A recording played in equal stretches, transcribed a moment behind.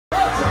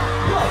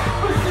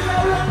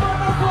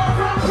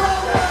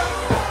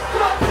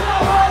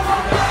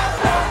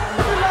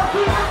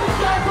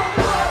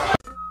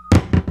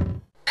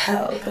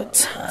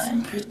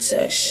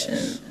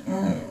session.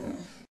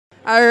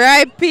 All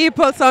right,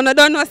 people. So I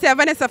don't know, say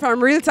Vanessa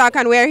from Real Talk,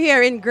 and we're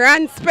here in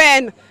Grand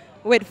Spen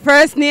with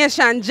First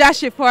Nation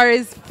Jahshii for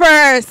his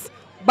first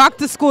back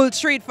to school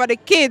treat for the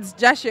kids.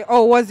 Jahshii,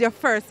 how was your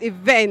first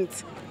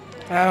event?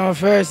 My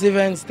first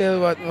event still,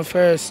 but my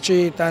first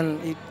treat,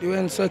 and it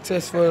went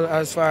successful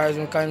as far as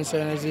I'm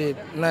concerned. Is it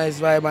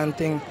nice vibe and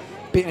thing,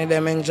 picking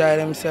them enjoy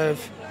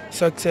themselves,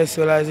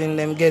 successful as in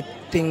them get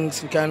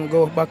things, we can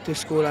go back to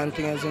school and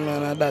things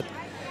and that.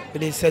 We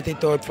did set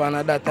it out for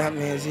and that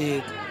happens.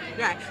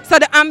 Right. So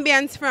the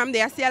ambience from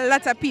there, I see a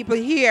lot of people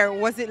here.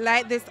 Was it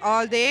like this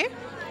all day?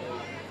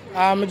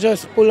 I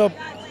just pull up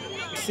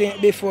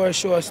before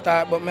show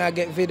start, but I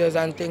get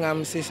videos and things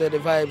and see so the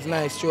vibes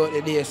nice throughout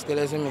the day still,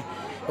 as me.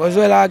 It was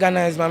well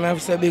organized, man. I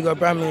have to big up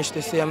promise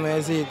to see me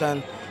it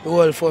and the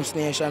whole First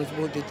Nation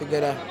put it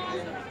together.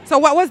 So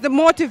what was the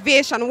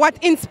motivation? What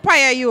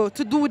inspired you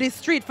to do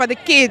this treat for the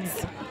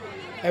kids?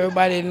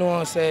 Everybody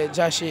knows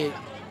Jahshii,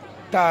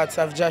 thoughts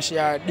of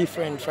Jahshii are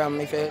different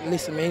from if you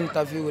listen to me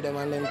interview them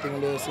and them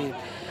things they see.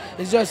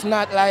 It's just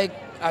not like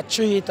a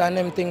treat and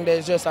them things,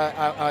 there's just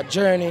a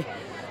journey.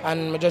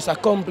 And I just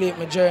complete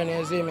my journey,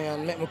 you see me,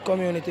 and make my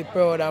community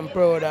proud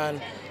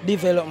and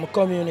develop my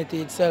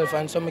community itself,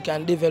 and so we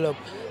can develop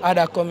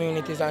other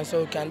communities, and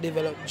so we can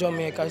develop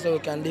Jamaica, so we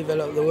can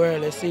develop the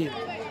world, you see.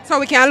 So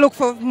we can look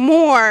for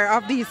more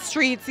of these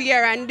streets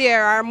here and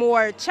there, or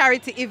more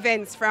charity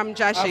events from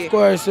Jahshii. Of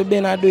course, we've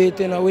been do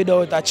it,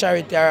 without a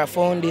charity or a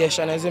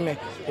foundation, you see me.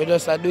 We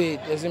just do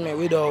it, you see me,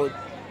 without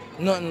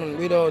nothing,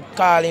 without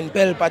calling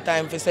Pelpa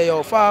time to say,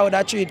 yo, how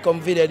that treat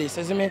come video this,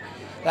 you see me.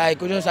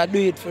 Like, we just do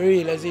it for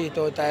real, as it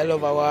out I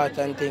love our art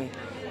and thing.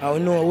 And we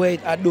know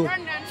what I do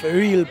for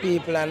real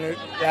people and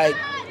like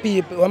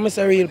people. When I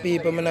say real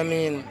people, I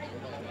mean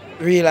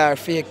real or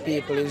fake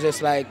people. It's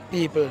just like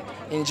people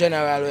in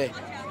general way.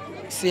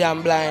 See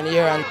I'm blind,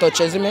 hear and touch,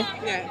 you see me?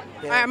 Yeah.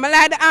 I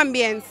like the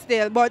ambience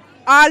still, but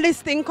all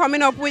this thing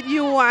coming up with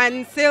you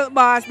and Silk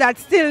Boss that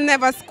still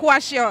never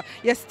squash you.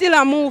 You still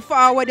a move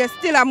forward, you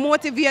still a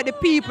motivate the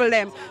people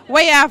them.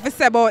 What you have to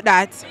say about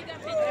that?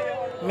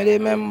 I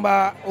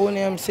remember who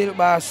named Silk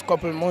Boss a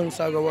couple months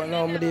ago, but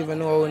now I don't even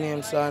know who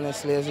named so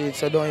honestly,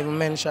 so don't even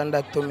mention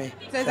that to me.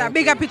 So it's a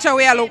bigger picture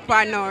we look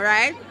for now,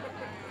 right?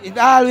 It's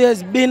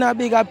always been a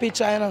bigger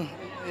picture, you know.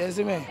 You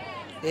see me?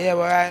 Yeah,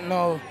 but right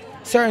now,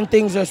 certain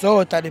things just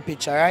out of the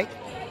picture, right?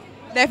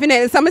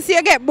 Definitely. So I see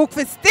you get booked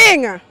for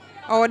Sting.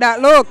 How that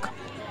look?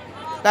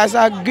 That's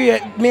a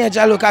great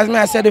major look. As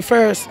I said, the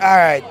first, all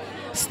right.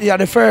 Yeah,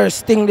 the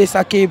first thing this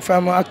I keep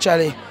from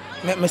actually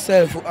make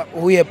myself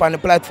way up on the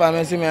platform,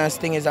 you see me, and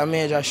Sting is a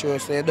major show,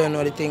 so you don't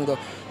know the thing go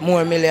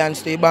more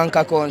millions to your bank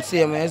account,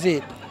 see me, you see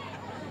it.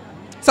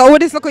 So with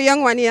this little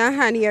young one in your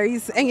hand here,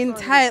 he's hanging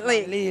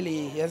tightly.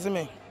 Lily, you see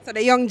me? So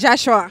the young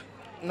Joshua.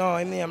 No,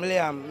 his name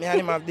Liam. Me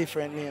and him have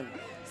different names.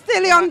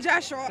 Still young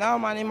Joshua. No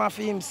man, him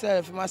for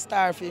himself, him a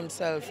star for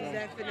himself.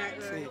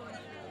 Definitely.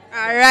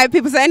 All right,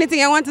 people, so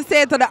anything I want to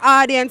say to the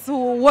audience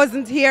who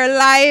wasn't here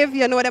live,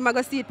 you know them are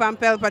going to see it on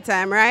Pelpa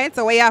time, right?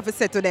 So what you have to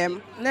say to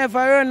them? Never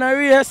run a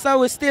race, so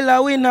we still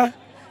a winner.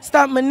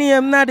 Stop my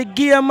name, not the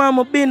game,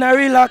 I'm been a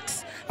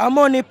relax. I'm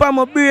money pa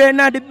my brain,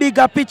 not the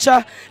bigger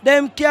picture.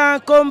 Them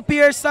can't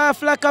compare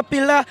soft like a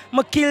pillar.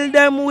 I kill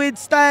them with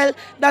style,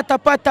 that a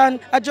pattern.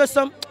 I just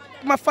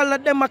I follow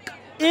them, a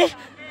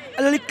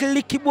little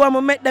licky boy, I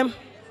make them.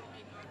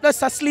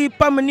 Just asleep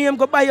on my name,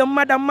 go buy your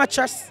mother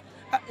mattress.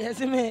 You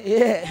see me?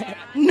 Yeah.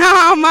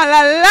 No, man,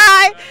 a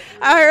lie.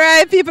 All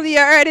right, people, you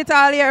heard it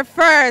all here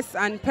first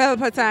on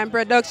Pelpa Time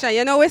Production.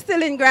 You know, we're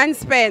still in Grand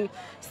Spen,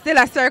 still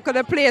a circle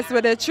the place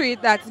with a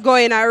treat that's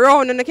going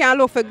around, and you can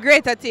look for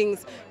greater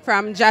things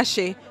from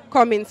Jahshii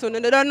coming soon.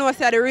 And you don't know,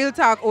 say the Real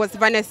Talk host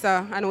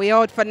Vanessa, and we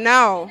out for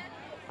now.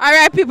 All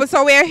right, people,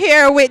 so we're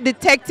here with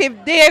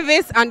Detective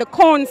Davis and the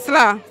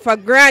counselor for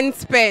Grand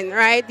Spen,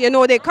 right? You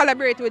know, they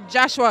collaborate with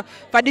Joshua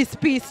for this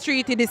peace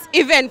treaty, this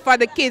event for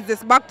the kids,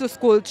 this back to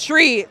school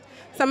treat.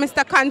 So,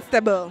 Mr.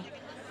 Constable,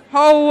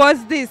 how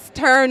was this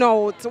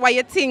turnout? What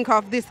you think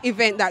of this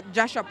event that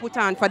Joshua put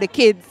on for the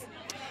kids?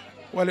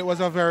 Well, it was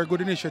a very good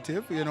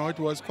initiative. You know, it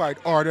was quite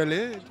orderly.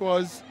 It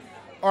was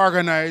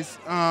organized,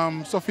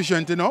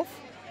 sufficient enough.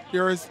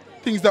 There is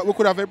things that we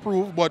could have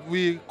improved, but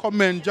we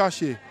commend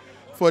Jahshii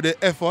for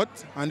the effort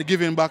and the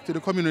giving back to the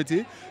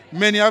community.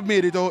 Many have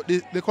made it out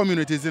the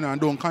communities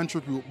and don't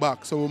contribute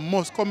back. So we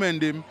must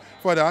commend him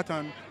for that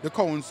and the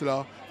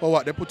councillor for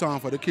what they put on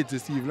for the kids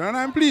this evening. And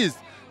I'm pleased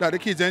that the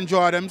kids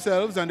enjoy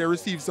themselves and they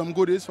receive some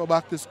goodies for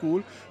back to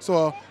school.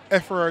 So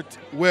effort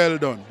well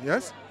done,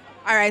 yes?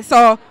 All right,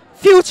 so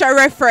future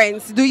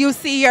reference, do you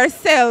see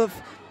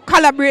yourself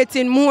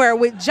collaborating more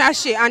with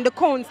Jahshii and the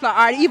council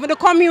or even the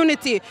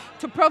community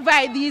to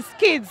provide these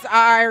kids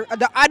or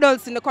the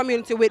adults in the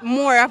community with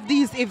more of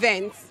these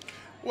events?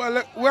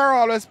 Well, we're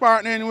always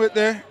partnering with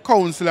the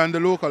council and the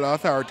local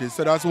authorities,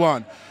 so that's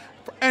one.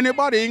 For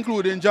anybody,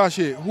 including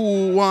Jahshii,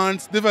 who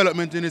wants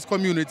development in his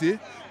community,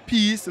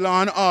 peace,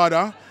 law and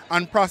order,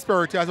 and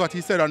prosperity, as what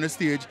he said on the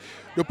stage,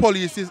 the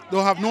police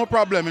don't have no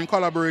problem in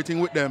collaborating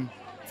with them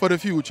for the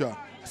future.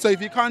 So if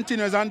he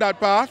continues on that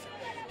path,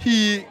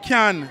 he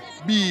can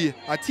be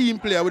a team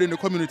player within the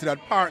community that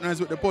partners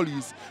with the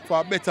police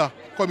for a better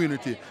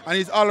community. And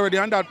he's already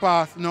on that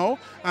path now,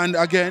 and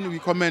again, we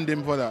commend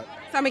him for that.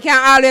 So we can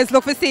always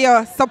look for see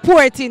you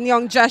supporting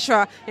young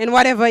Joshua in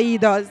whatever he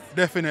does.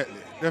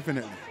 Definitely,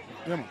 definitely.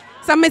 Yeah, man.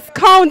 So Miss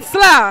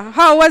Counselor,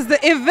 how was the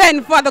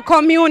event for the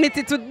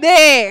community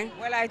today?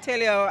 Well, I tell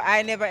you,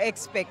 I never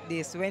expect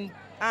this. When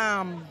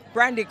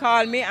Brandy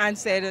called me and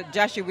said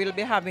Jahshii will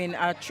be having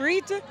a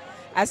treat,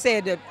 I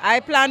said, I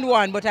planned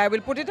one, but I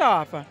will put it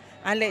off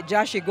and let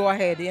Jahshii go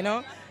ahead, you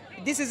know.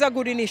 This is a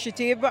good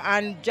initiative,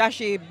 and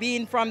Jahshii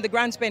being from the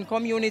Grand Spend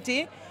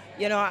community,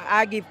 you know,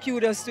 I give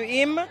kudos to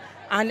him,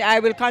 and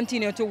I will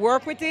continue to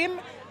work with him,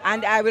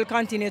 and I will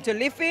continue to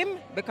lift him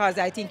because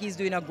I think he's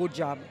doing a good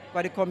job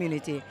for the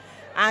community.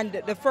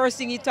 And the first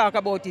thing he talked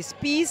about is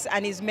peace,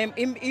 and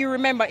he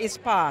remember his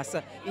past.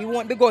 He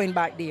won't be going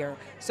back there.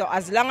 So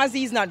as long as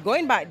he's not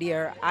going back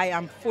there, I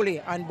am fully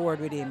on board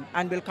with him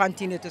and will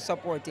continue to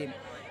support him.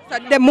 So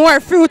the more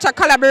future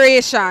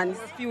collaborations.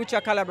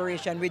 Future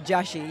collaboration with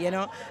Jahshii, you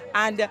know.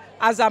 And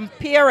as a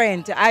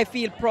parent, I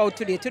feel proud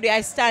today. Today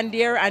I stand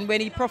there, and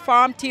when he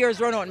performed, tears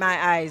run out my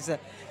eyes,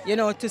 you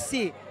know, to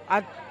see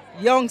a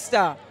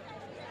youngster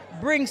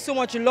bring so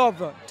much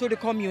love to the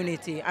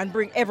community and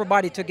bring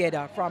everybody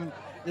together from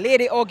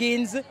Lady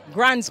Huggins,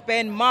 Grand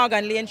Spend,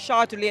 Morgan Lane,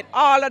 Shorty Lane,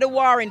 all of the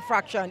war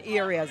infraction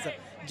areas.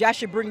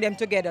 Jahshii bring them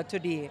together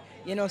today,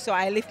 you know, so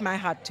I lift my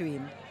hat to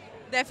him.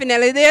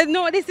 Definitely. There's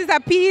no, this is a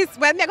peace,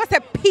 well, I'm going to say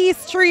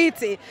peace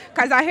treaty,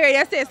 because I hear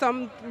you say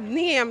some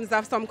names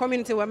of some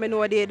community where I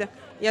know did,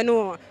 you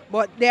know,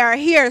 but they are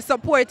here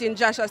supporting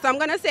Joshua. So I'm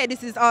going to say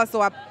this is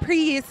also a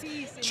peace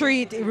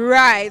treaty,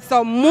 right?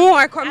 So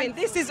more coming. And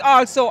this is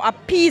also a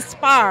peace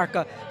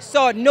park,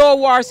 so no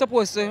war is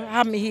supposed to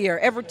happen here.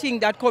 Everything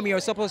that come here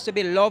is supposed to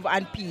be love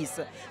and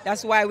peace.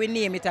 That's why we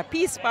name it a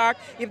peace park.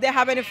 If they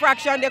have any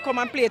fraction, they come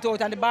and play it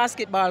out on the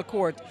basketball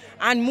court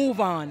and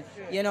move on.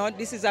 You know,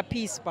 this is a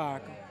peace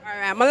park. All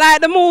right, I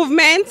like the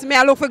movement.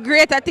 I look for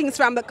greater things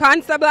from the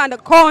constable and the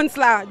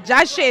counselor.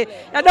 Jahshii,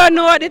 I don't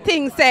know what the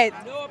thing said,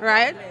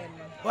 right?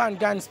 One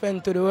can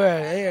spend to the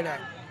world, I hear that.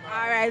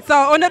 All right,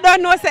 so you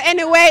don't know so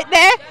anyway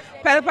there,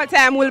 Pelpa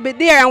Time will be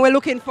there, and we're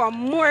looking for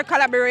more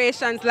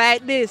collaborations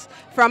like this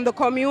from the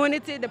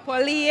community, the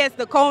police,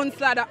 the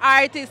counselor, the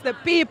artists, the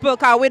people,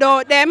 because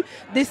without them,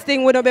 this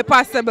thing wouldn't be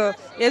possible.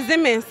 You see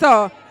me?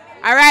 So,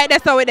 all right,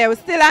 that's how we're there. We're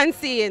still on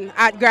scene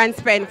at Grand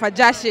Spend for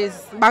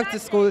Jahshii's back to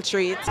school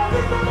treat.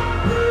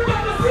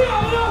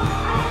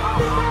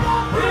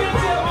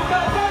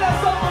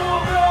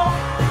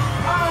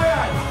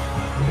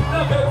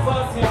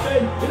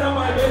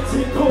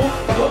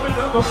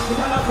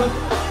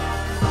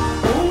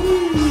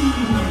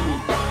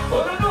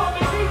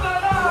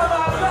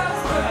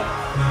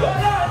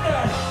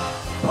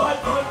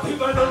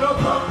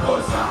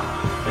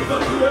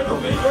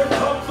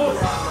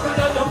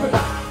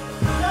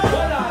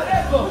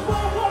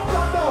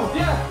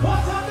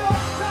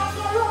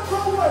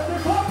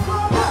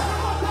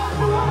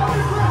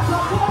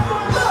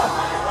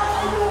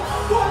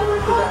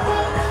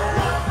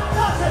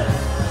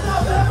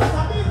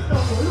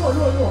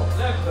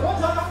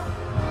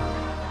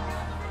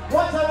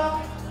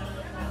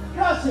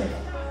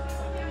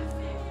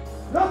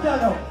 Look at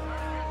them.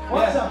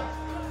 Watch out.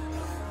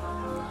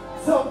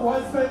 Some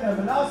boys spend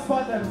them last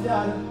on them,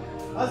 y'all.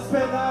 I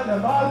spend all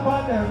them all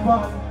on them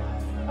fun.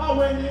 And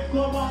when you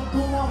come on to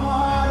my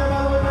heart,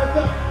 I will let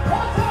them.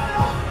 Watch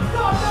out.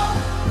 Stop them.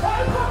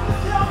 I fucking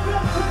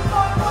champion.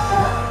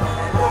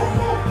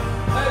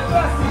 Hey,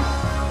 Jahshii,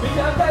 we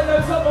can tell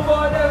them something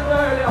about them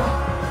earlier.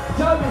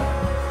 Tell me.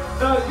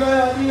 That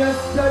girl, yes,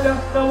 tell you,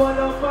 no one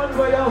a man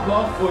where you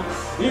walk foot.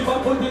 If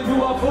I put it to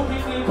a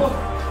fucking people,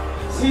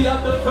 she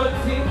have the front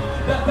feet,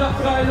 that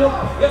guy look.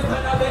 Yes,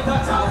 and I better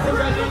chance to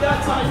ready that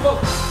time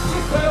up.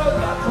 She said, oh,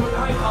 that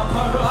tonight, I'm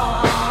a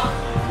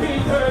be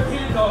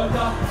 13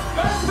 older.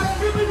 Girls,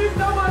 baby, we need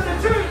no one to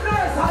treat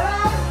nice,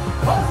 hello?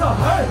 Also,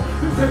 hey,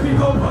 you say we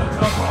go punch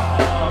up,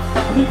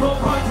 we go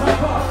punch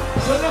up.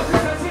 So now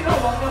she said she no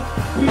one,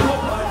 we go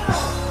punch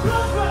up.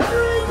 Look at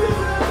 3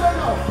 people in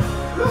there now.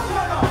 Look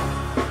at them.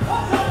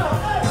 Watch out.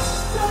 Hey,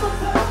 never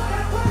tell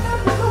them. When them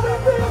people we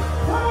feel,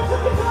 when I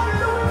took it down in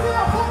the way, they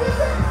are fucking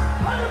sick.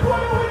 And the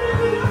boy when they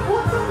need it,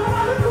 put some of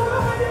the people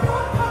when they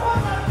want to come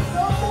on.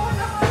 No boy,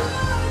 I'm a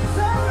lying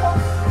serious.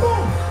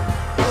 Boom.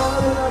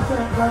 All in a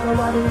sense, I know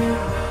what it is.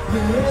 The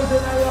years in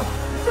a year.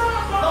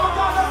 Stop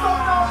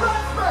now,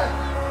 respect.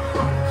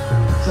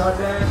 So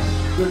then,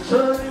 the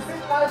journey is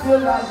like you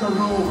like a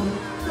road.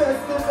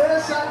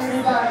 Destination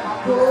is like a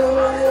goal.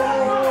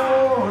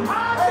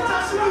 Hey,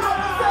 Jahshii, what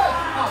you say?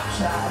 I'm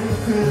trying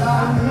till I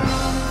reach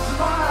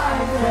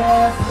my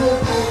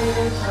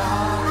destination.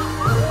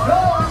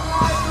 Lord,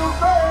 like the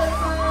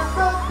birds in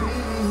the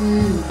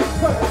field.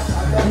 But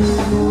you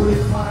know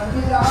it might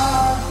be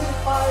hard in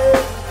my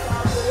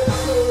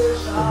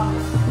destination.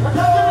 But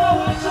you never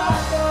watch up.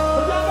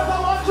 But you never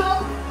watch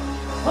up.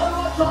 I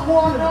watch up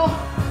one now.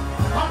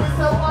 And we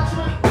say watch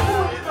me.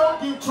 We don't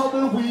give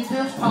trouble, we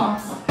give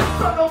thanks.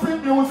 Turn up in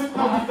music,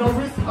 now we no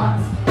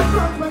response.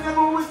 Friends when you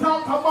move with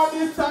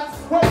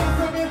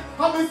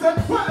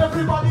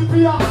everybody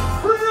be a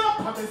free up.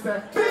 And me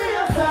say, be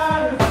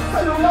yourself.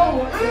 Say you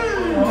know,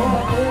 free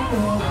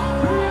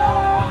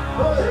up.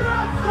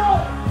 Let's go.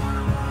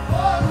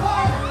 All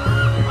right.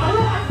 I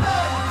like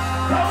that.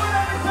 Now when I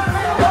say,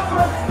 hey,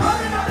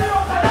 I'm in the middle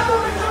of the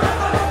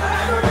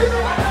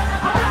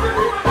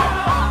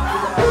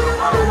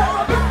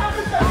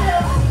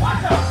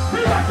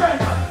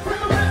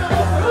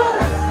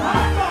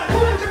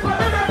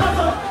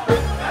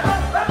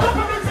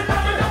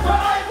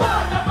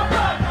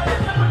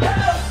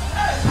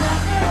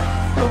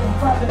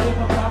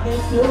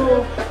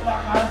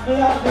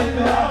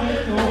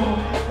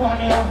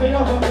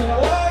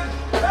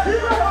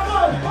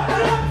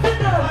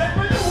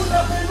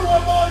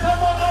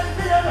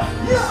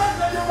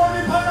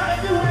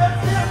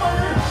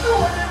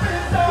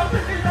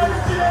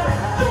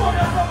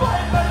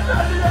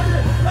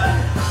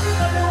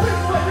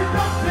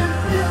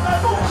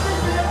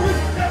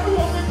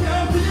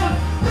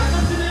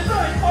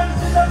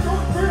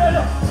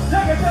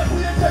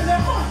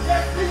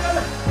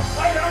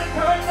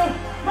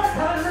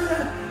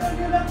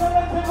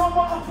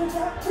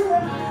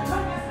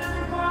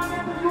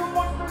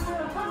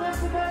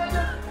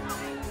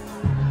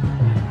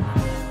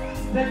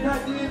Then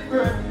I did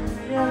birth,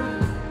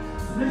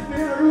 this in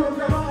the room,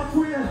 you're not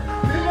queer.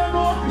 Me no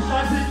know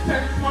because it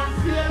takes one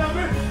scale of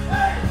me.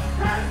 Hey,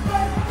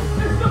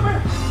 listen me.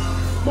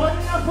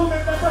 Money up for me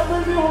that I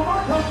will be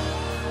over.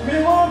 Me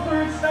want to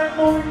reach like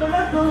moving the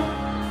metal.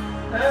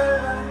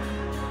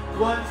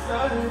 One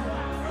side.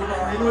 I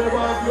know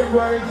about your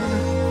words.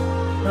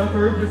 Now to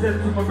represent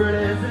to my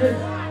brother, isn't it?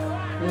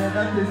 Yeah,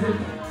 that is it.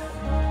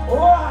 Oh,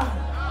 I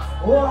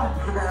know I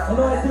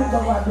think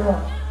about that.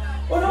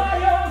 Oh no,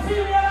 I don't see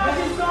me like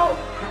this now.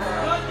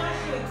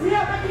 We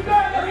have to keep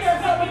going to hear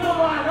something to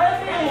one.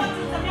 Let me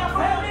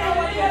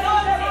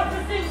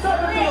sing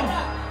something to you.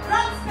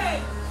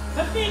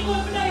 The thing will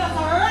be there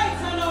right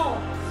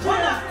now.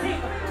 One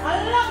acting. A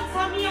long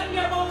time here at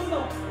your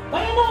bungalow.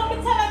 But you know what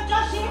me tell them,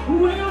 Jahshii?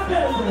 Who will you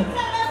tell them?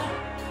 Tell them.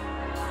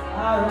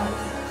 Alright.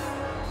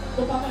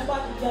 Look at my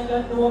body, girl,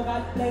 you know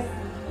God bless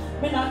me.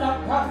 Me not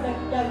a problem,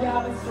 girl, you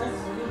have a stress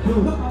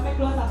me. Look at my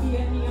clothes, I be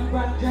a name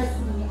brand dress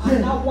me.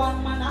 And a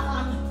one man a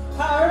hand.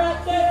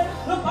 Alright then,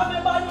 look at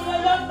my body, you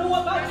know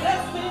God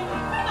bless me.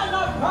 Me not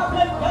a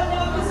problem, girl, you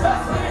have a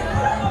stress me.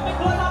 Look at my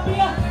clothes, I be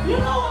a,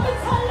 you know what me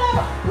tell them?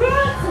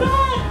 Real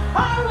man.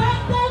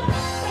 Alright then,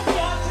 maybe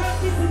I dress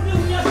this in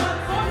New Year's and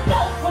some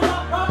doubt for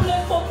that problem,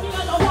 but me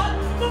and a one.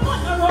 The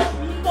man a rush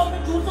me, but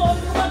me choose all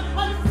you want.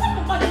 And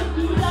somebody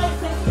be like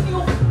sexy you.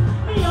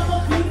 Me a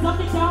go please, and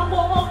me can't go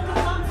up to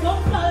some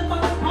style,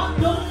 but I pop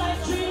down like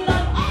tree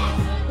like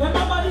when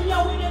nobody here,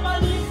 we never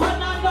leave for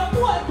another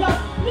boy, yeah.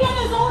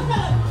 Ladies out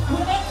there, we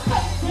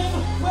expecting.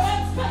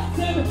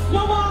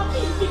 You want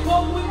me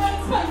because we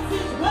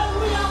expecting. When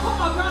we are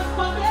from a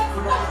grandma, we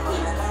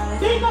expecting.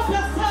 Big up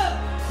yourself.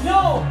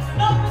 No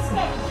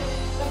respect.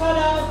 The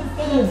father house is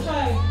gonna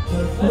try.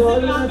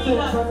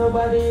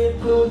 Nobody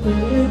includes you.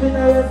 Live in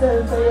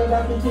yourself, so you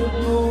got to keep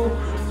you.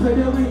 Spread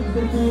your wings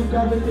and keep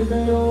gravity to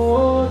your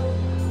own.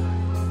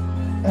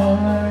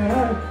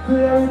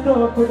 Clear it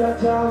up with a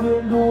charm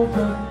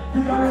illusion.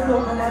 Figure it out no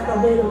matter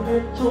where you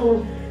get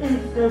through.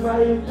 It's never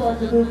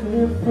impossible to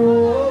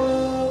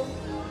improve.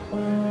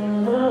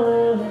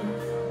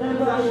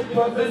 Never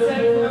impossible to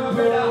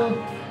improve.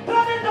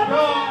 Turn it up!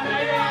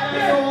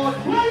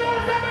 Why you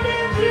never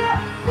here?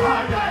 I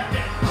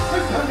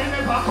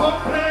never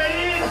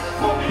complain.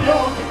 For me, you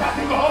got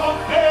to go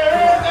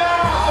there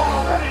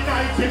now. Very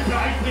nice and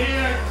right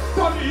here.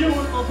 For me, you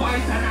go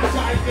fight and I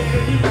try to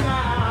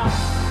now.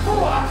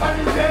 What can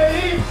you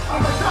say?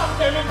 I'm a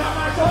champion and I'm a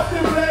shot to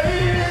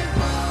play.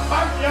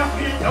 I'm your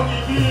feet down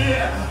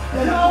here.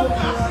 Hello,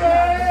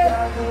 Jahshii.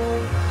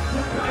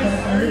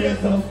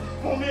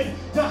 Mommy,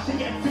 Jahshii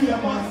get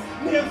famous.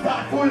 Names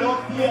start full of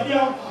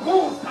stadium.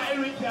 Whose style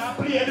we can't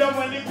play them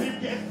when the clip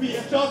gets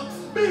spacious.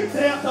 Big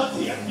sales are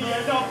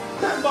taking up.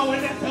 Remember when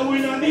they say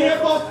we don't need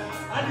us.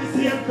 At the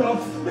same club,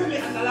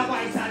 $1,000,000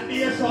 vice and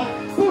nation.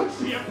 Put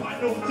shape and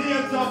no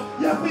change up.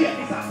 Your fear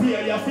disappear,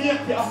 your fear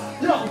yo.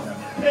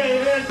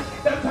 Pain,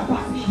 them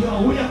capacity,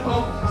 yo, we have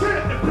come.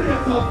 Shake the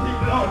place up,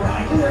 people out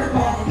right here,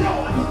 come. Yo, I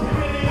just give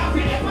me the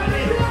happy,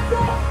 money.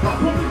 I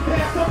put the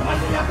face up on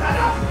the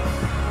other.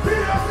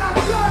 Feel up that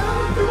blood, I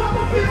want to have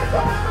a face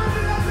up,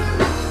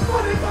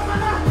 money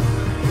coming up.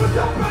 Put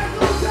your price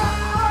on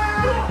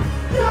down.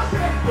 Yes,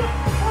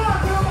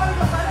 nobody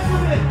got that,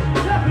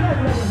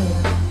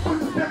 put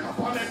the pick up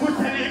on me, put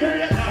the nigga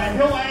in time.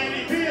 Yo, I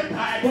ain't even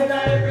time. When I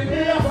every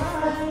day,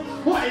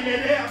 why they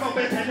there, I'm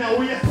better now,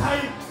 we are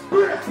time.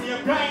 Break to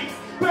your right,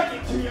 break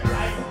it to your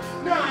right.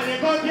 Nah, they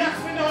gon' yes,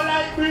 me no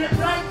like break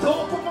right,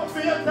 so come up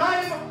for your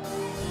time.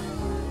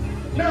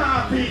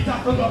 Nah, Peter,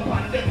 come up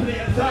on the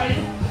play side.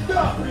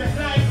 Don't break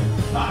right.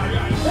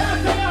 Alright,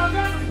 let's say our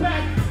guns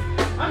back.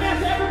 I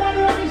mean,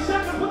 everybody on this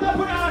shot and put up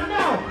on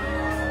now.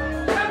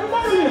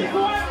 Everybody,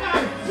 go on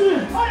now.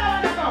 Hold on,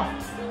 let's go.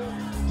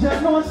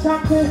 Just no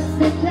something,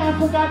 they can't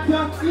forget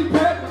you. You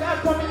take that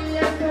from me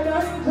and say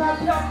that it's up,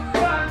 you.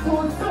 One,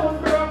 two, soon,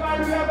 bro, man,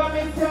 we ever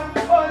miss you.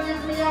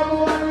 Leave me alone.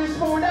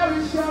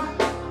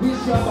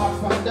 your back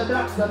from the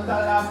block, just a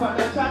laugh and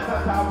a chat.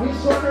 But I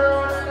wish one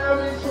run and I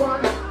wish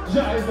one.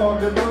 Drive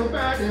out the blue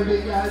bird, the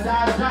big girl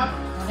that drop.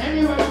 And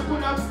anywhere we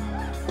put up,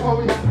 oh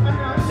we. And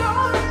I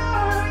know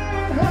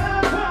it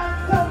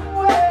happened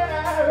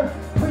somewhere.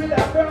 With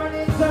a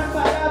burning just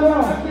by a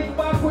burn. Big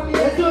back with the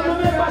let's do the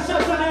big bash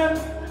up to them.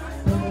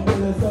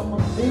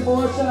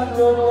 Emotion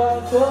run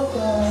wild so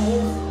far.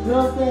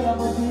 Love them, I'm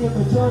a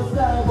baby, just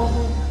like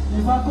me.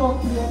 If I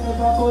complain,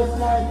 never bust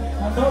like.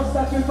 I don't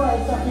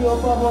sacrifice, I feel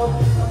above.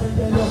 I mean,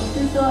 they look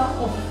this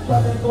up,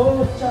 but they go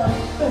up,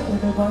 child. Better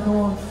never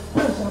know.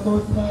 Pressure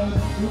bust like.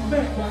 You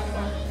make that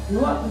man. You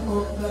have to go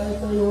fly,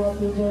 so you have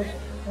to just.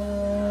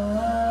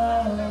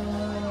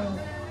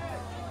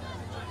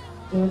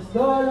 Just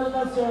go on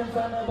the strength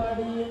and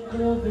nobody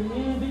include.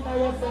 Believe in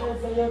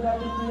yourself, so you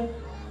got it in.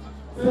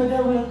 So the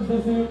wings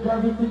defeat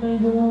gravity,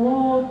 made you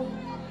move.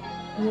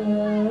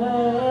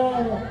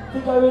 Yeah,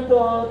 figure it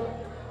out.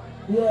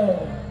 Yeah,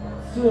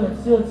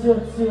 straight.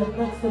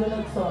 Next to the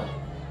next one.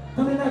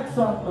 To the next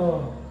one,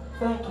 bro.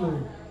 Thank you.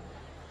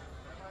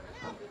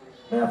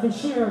 May have to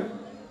share it.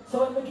 So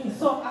when we give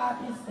some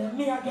artists, then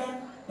me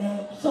again,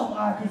 then some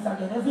artists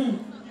again. You see?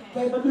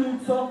 Can we do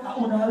it some, I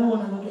own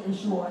alone and get the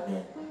show, and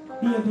then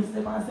babies,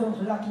 they myself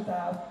lock it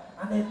up,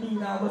 and then me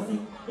now go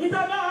sing. It's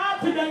not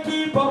hard to then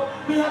keep up.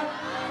 Me have,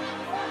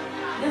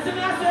 you see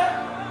me I say?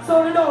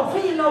 So we don't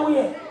feel no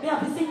way. We have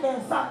to sing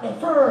them song there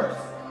first.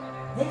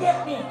 You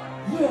get me?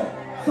 Yeah.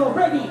 So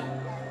ready.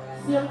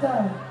 Same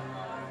time.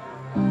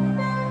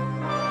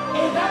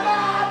 It's not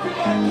hard to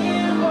then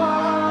keep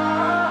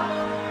up.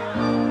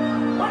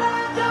 When I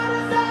join the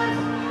stage,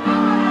 I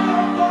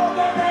go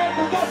get there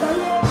to get the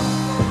room.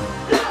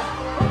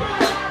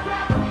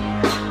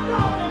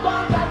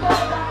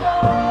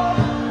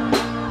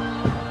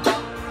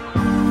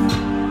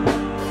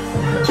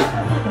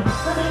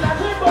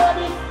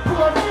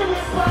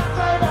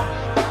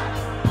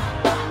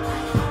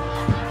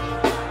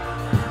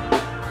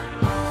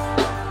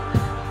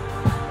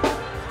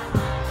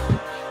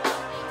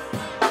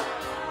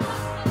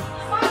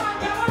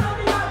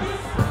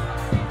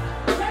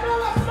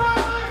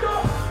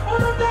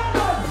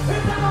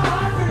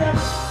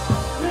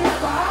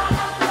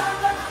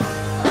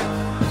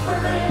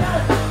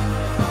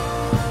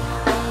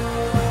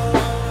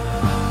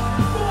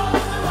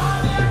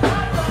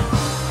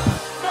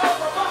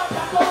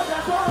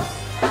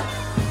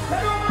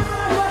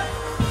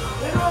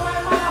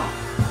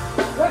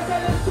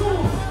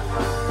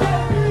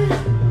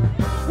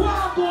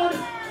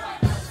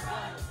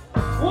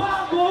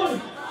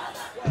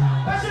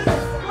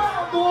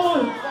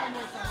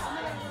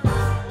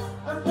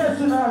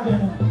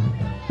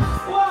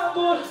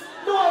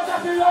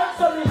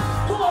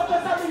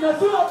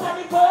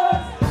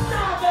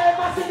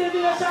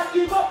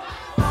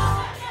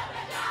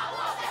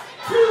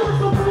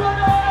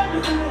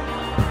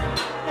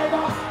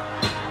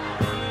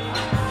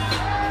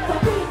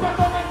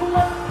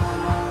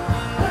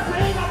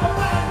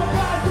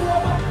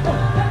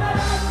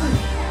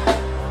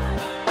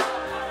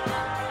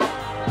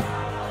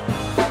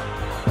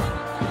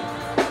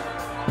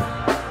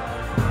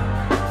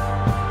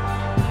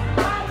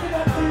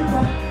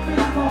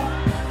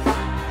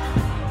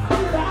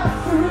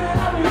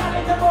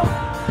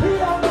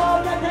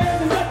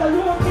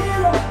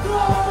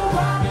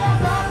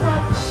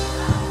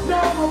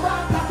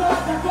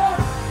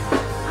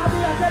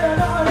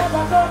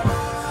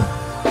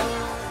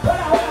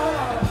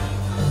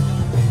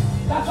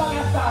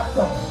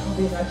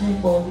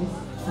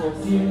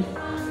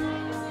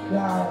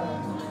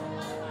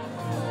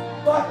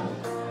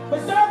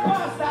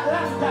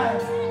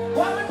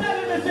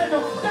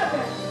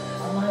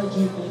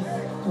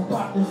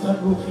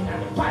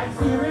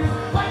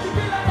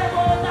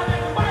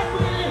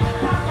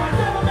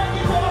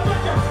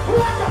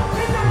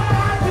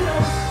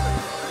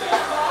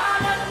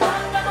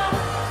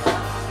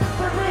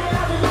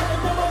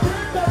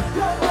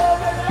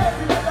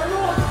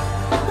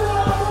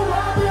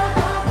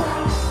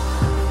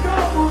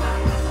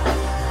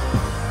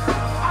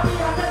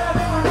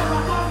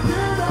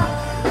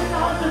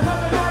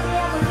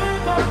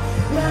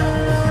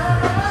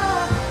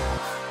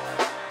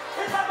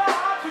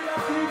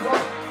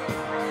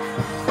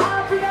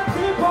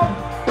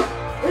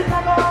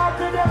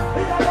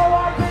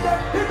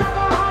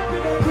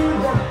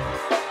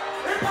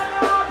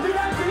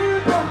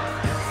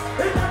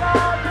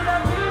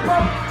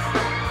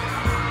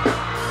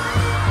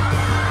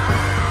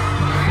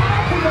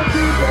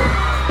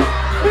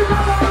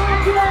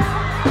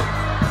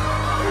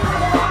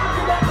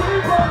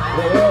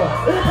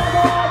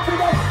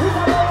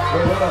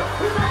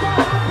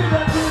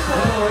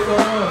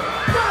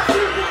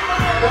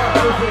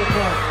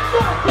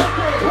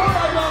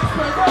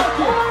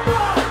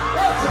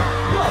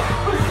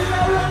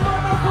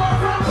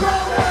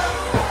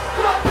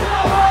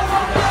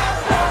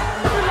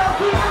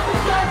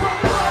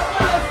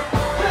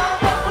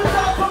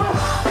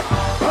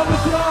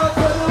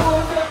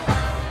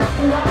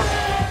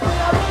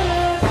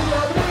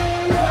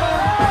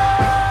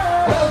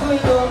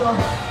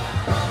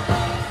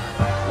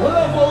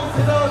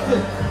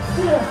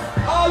 Serious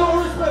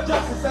what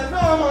Jahshii said.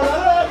 No,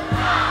 man,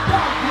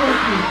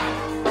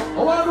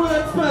 I want to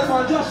explain,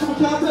 man. Jahshii, we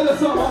can't tell you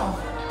something.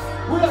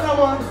 We don't know,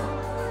 man.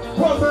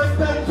 Perfect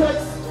them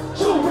tricks.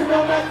 True, we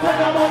don't make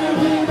ten of money,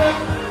 we make.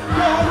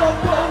 Yeah, look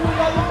down, we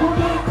got the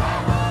good in.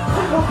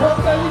 We don't put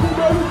the easy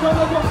door, we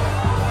gonna go.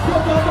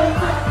 Put the best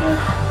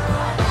technique.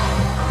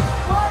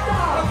 I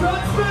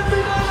can't spend me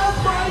down on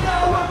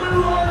fire when we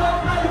roll up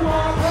like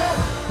water.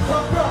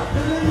 Some crap,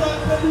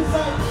 millions to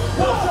decide.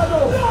 Watch out,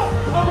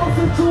 I must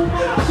be true,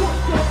 man. I just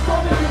get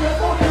money, we get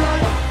money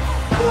like.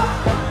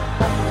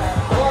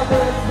 I want to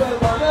explain,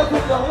 man.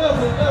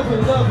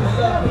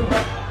 Level.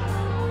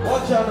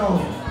 Watch out now.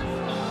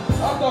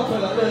 I'm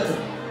talking like that.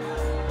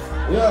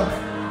 Yeah.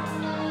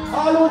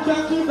 All who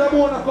can keep them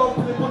on a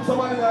company, put some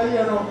money in their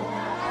ear now.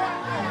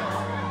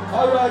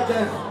 Alright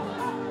then.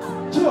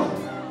 Sure.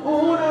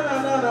 Ooh na na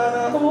na na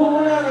na.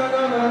 Ooh na na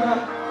na na na.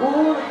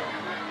 Ooh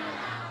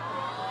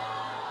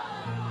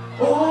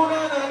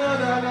na na na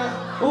na na.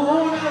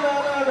 Ooh na na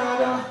na na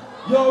na.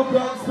 Yo,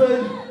 can't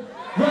spend.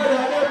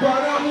 Whether they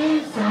pan on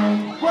inside.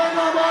 When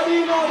nobody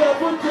know they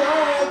put your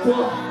head to.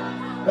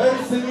 Hey,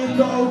 sing it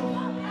out.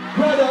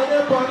 Whether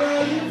they pan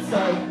on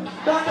inside.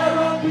 That the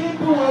wrong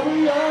people where we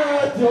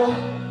hurt you.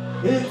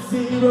 It's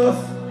serious.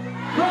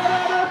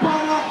 Whether they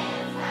pan on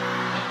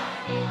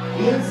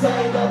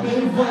inside the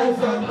big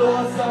vibes and know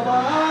some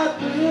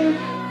heartbeat.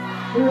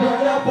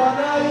 Whether pan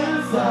on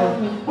inside.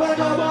 When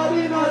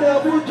nobody know they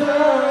put your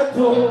head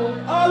to.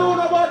 All who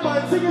know about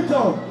man, sing it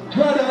out.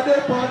 Whether they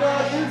pan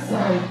on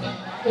inside.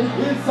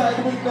 Inside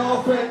with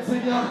no friends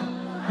in ya.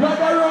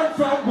 Rather run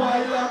from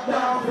wild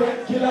lockdown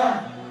friend killer.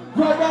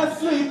 Rather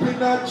sleep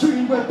in a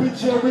tree where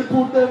picture we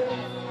put them.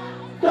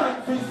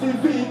 Than fix the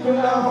vehicle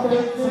and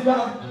friends in ya.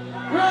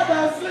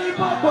 Rather sleep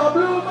up a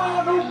blue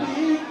mountain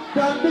peak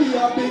than be a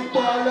big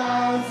ball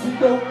and sit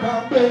down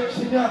and bench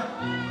in ya.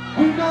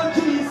 We know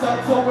Jesus,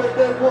 so when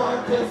they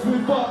want us, we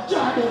fuck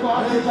Johnny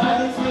Money,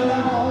 Johnny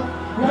Money.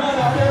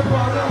 Rather they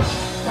follow.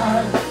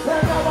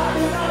 Let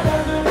nobody know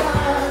them in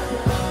life.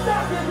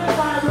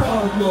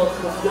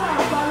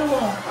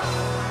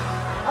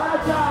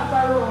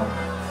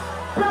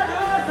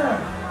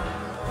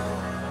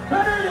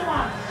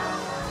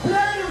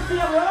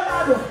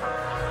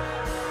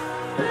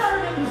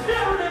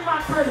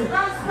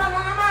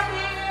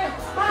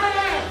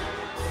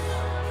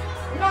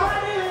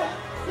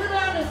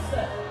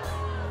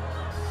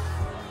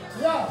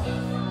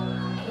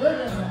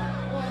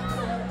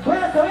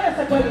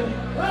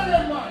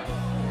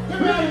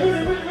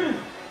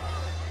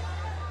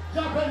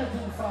 Jump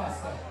anything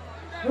faster.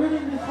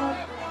 Reading this one.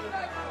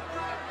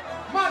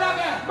 Mother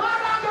again.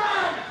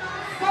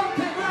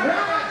 Something right.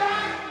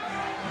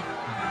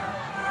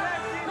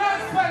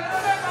 Let's spell.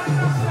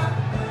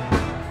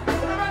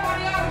 Remember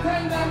the other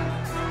thing then.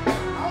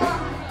 I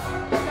want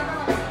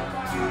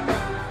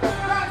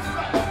let's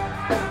spell.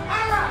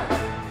 Alright.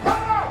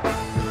 Come on.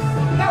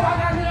 Now I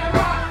got here.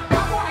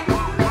 I'm going to do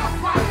that.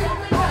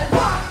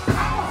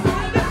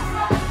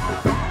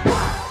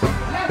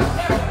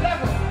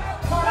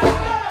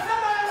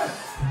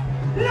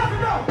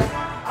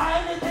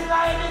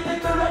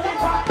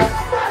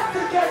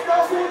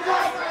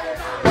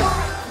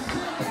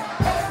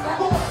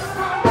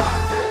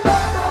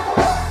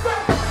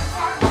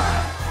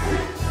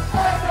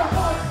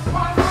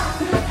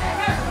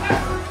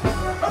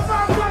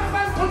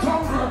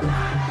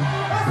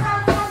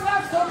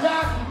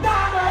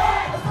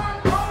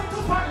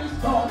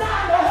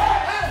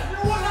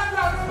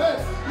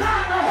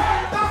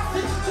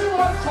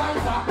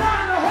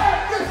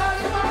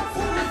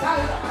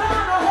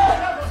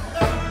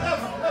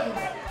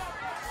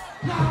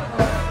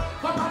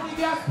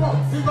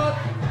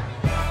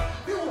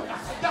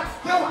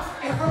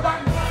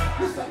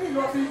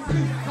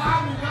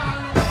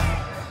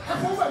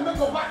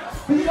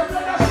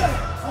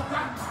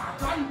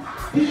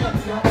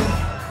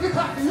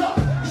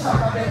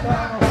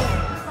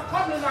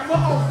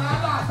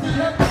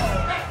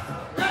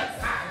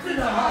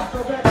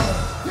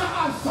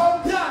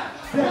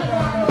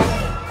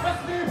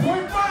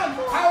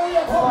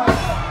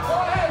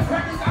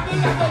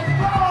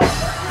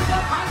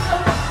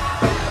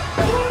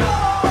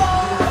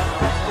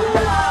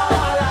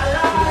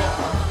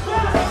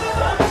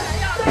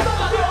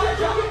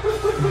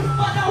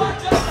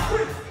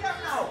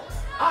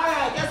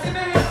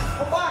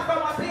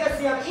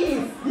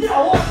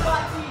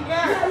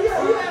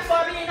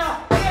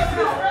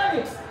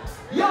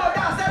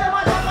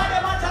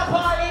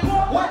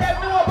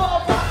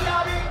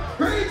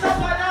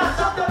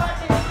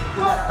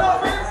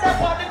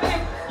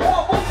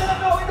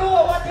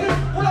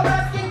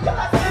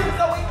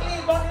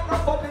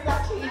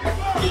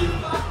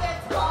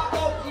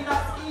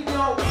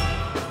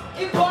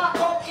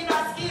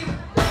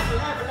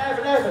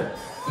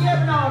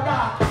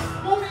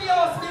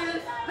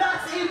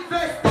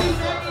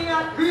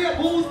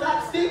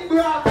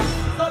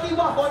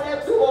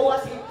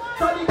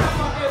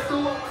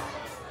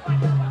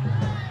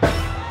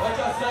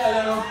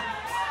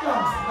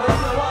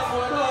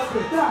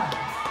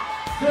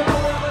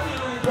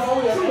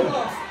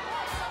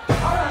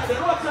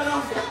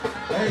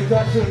 I'm Hey,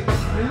 Jahshii,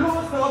 we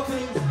lose no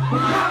things. We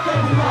can't get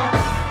it back.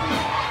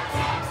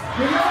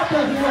 We can't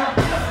get it back.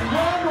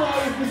 No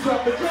more if we drop.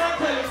 We can't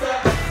tell it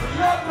back.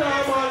 We love no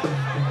one.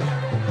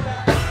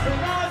 We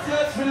not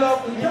search for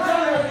love. We can't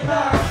let it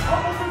back. I'm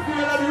going to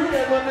feel like the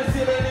rain when we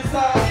see many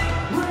stars.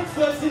 Rich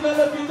first in the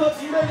love, we touch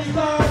many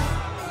stars.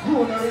 You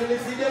don't really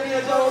see the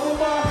major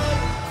woman.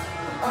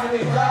 And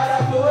it's hard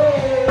of the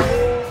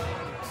way.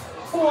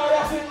 What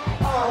of it?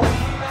 Oh, we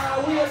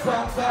now wait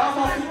back. So I'm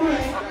off the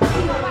brain.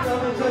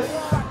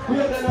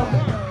 Wait enough.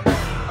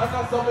 I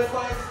got some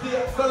advice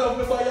here. So love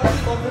me by your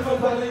people, me no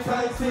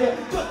Valentine's here.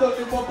 Just tell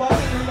me for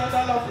party, and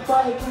I love to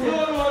buy it. You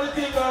don't know the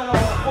thing going on.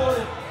 Hold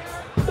it.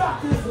 Stop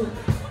this.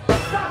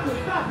 Stop it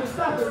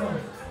now.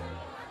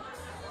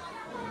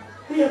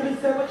 Here me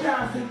say we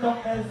can't sing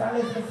nothing else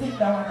unless we sing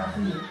that one and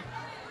feel.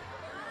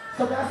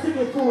 So I sing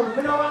it full.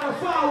 We don't want to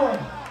forward.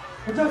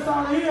 We just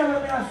want to hear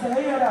what I say.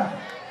 Hear that.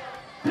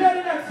 Play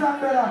the next song,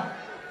 brother.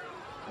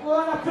 We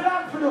want to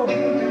plan for you.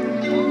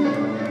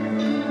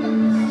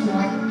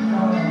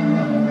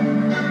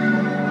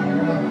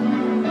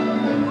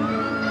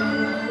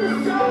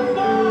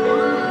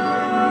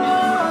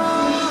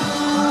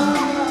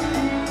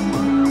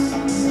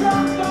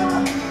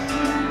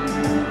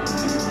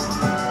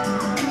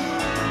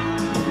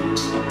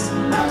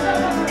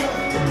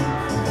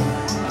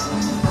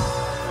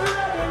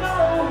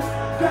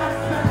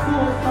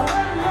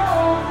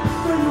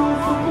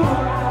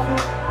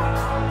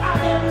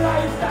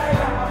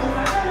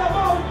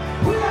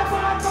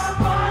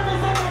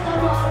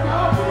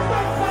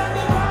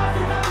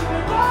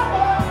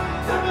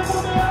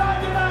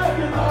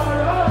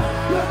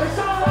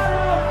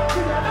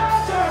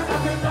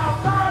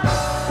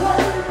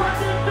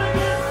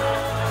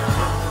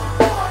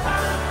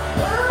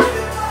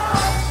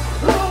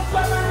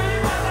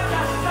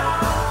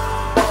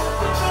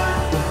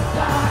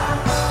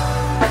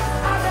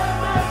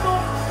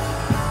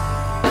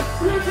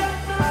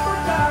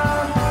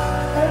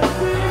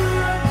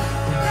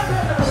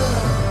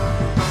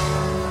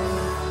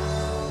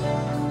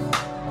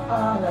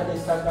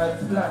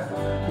 God's plan.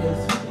 Yes,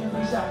 we can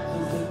wish out to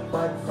sing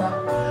one song.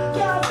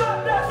 Can't stop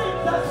the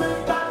things that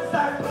spring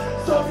constant.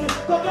 So we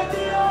go get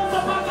the house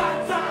of a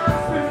constant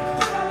spring.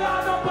 So that we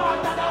are no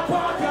part of the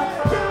party.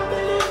 Can't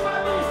believe on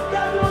me,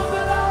 they lose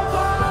the love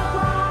of the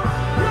world.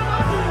 You're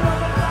not here on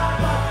the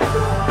top.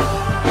 You're not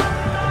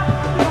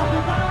here on the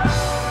top.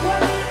 When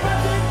we can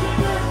think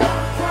it is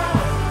not true.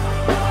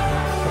 You're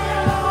not here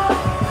on the top.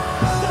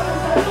 So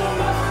there's a new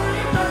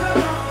memory to the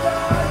young girl.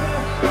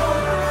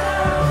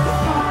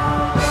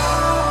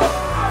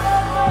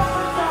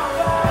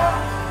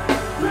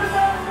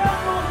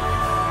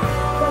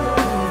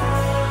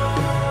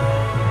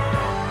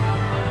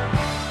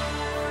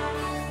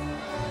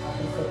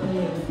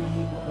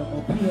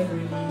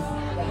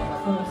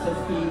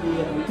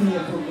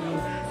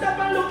 Stop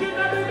looking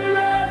at the mirror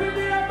every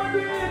day of my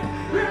breathe.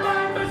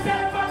 Remind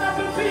myself I'm not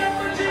a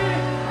faithful G.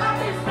 I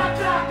miss my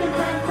clock, the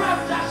friend from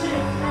Jahshii.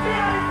 Me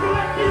I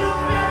influence the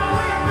youth, me I'm a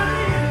way to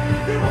lead.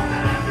 The most I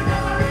like to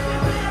never really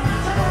play a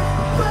match.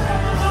 But I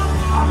don't know,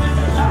 I'm in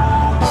the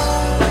dark.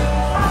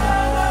 I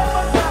don't know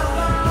what's up.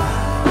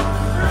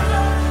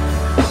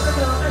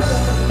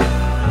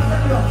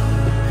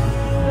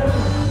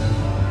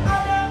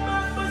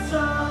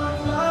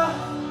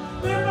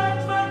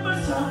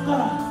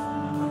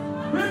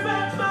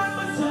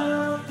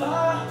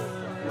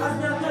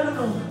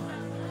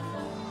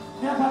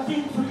 Never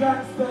think we can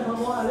spend a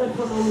more left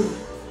on the way.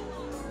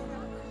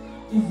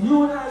 It's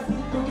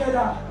uniting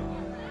together.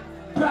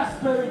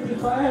 Prosperity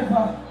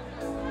forever.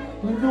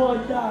 We know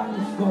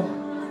darkness go.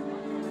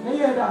 You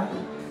hear that?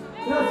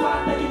 That's why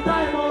I take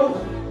time out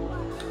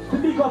to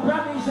big up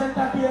Ramish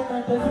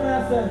Entertainment, as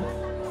I said.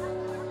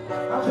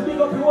 And to big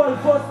up the whole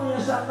First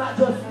Nation, not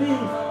just me,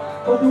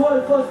 but the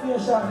whole First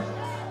Nation.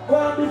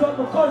 Well, big up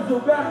my cousin,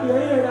 Brandy, you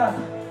hear that?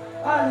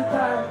 All the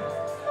time.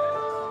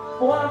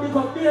 I want to big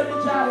up Baby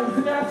Charlie,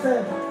 see what I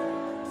said?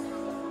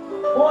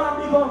 I want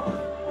to big up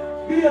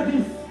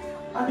babies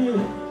and the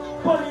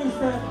police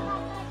then.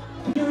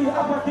 To give you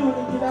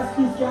opportunity that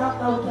this can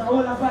happen with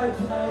all the vibes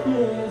in the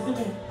day, you see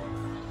me?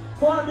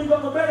 I want to big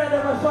up my brother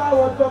them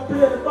forward to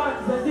play the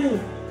bands, you see?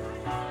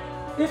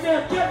 If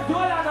they kept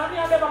doing that, and me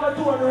and them are going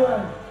to tour the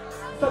world.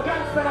 So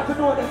gangsters have to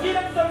know them. Give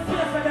them some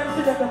space for them to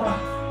see them, man.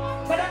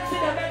 For them to see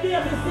them, when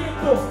baby see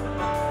too.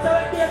 So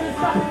when baby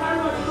stop in my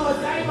road, you know,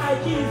 I'm my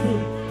easy.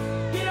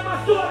 Give them a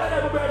soul of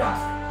them, brother.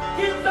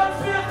 Give them some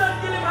space and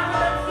give them and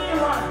let them see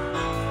one.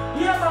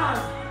 Yeah, man.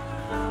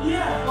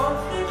 Yeah, come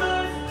see me.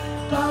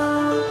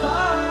 Stand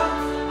up.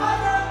 I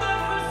don't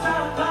make me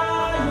stand up.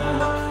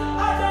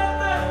 I don't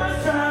make me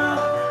stand.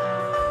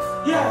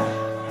 Yeah.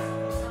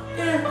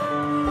 Him.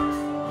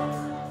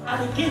 And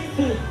the kids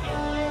see.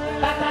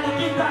 That's how the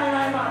kids are,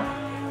 my man.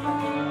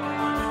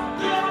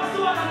 Give them a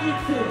soul of the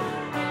kids see.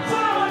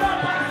 Follow that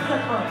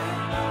person, man.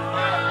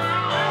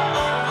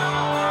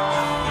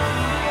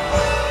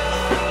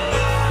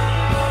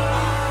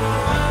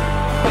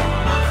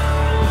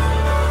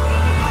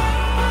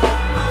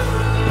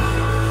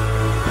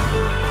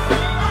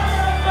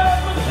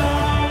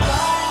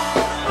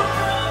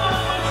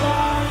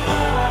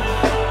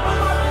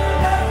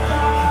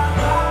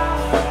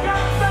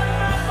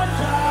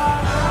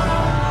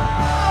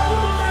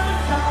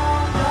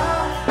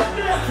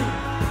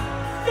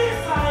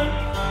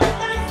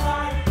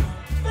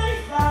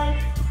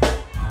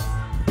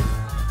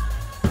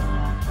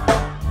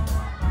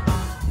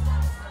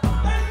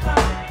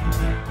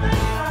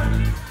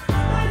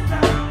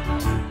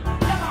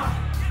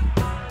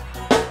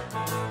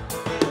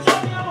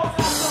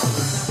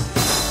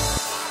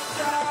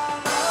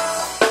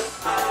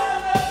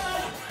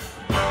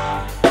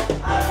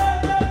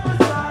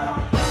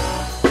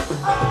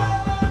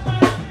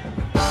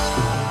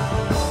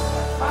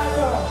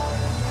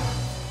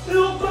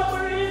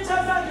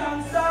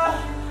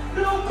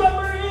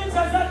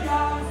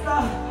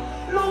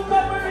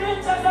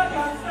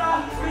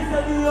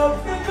 the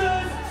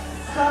obstacles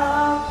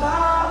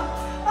stronger.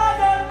 And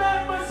then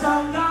make me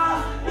stronger.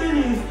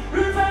 Believe,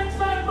 revenge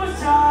make me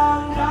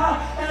stronger.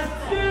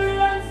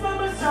 Experience make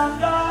me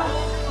stronger.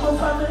 My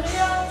family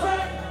and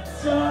friends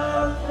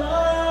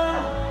stronger.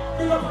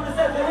 Think up on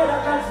yourself, you hear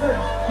that kind of thing.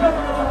 Look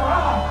at the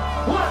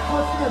one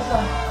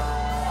constellation.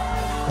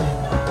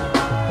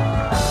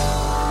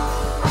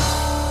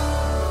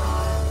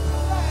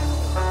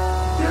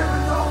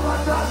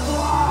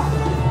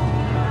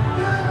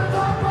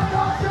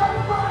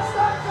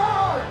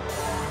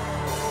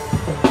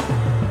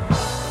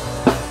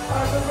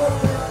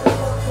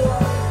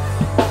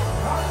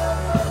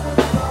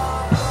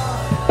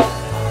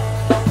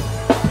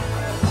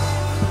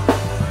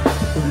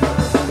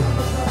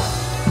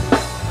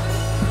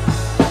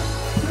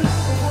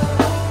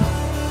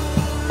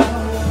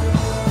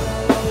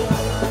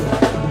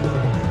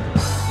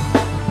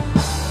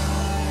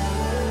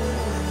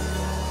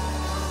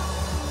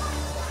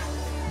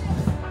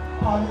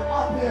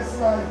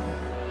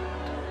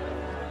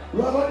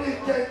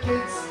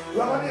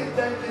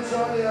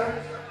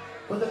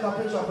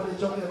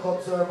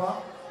 Observer.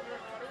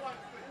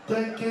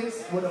 10 kids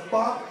with a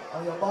bag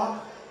on your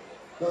back.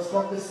 Just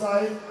come this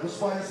side. Which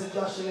one is it,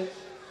 Jahshii?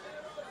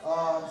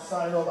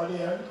 Sign over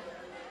there.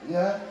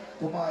 Yeah,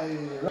 to my.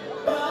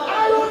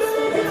 I don't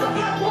believe in a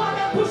black one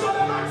and push on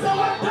the max at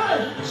one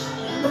time.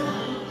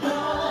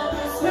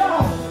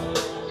 Yeah,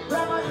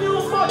 we're a new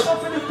motto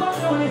for the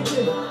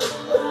community.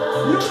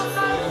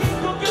 Uniting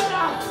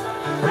together.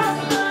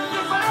 Prosperity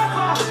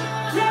forever.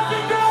 Yes,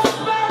 it goes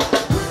back.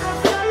 We can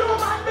be a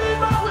human being,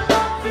 but we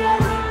don't fear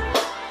it.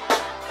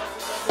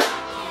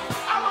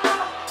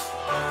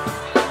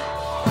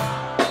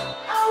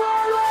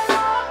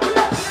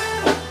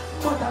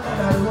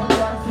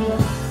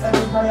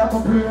 I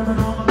can pray, but I'm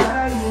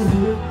not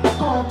easy.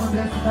 Come on,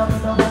 let's not be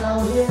no one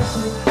out here.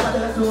 I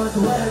don't do it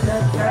well,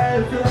 that's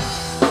healthy.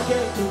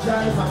 Okay, to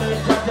drive, I'm going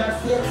to just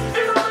here.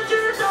 You know,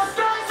 Jesus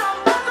Christ, I'm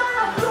not going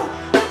to do.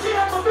 It's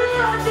here for me,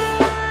 I did.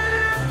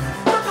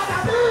 What can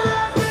I do?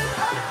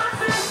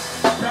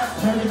 That's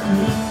telling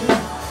me.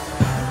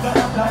 But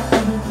I'm not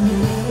telling me.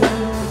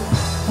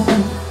 I want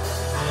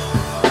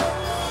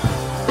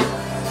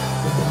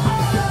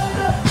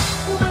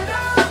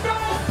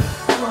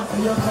to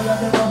see you.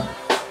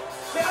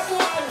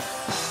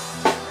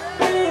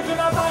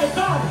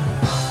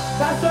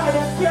 That's why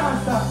they can't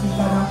stop me,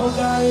 but I'm a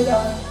guide.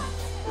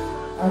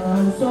 And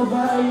I'm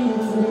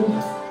surviving.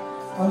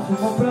 I'm a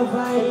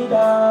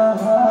provider.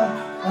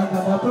 I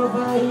gotta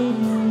provide.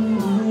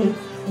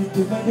 If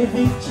you make the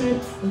victory,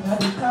 we got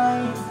the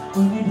time.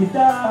 We need the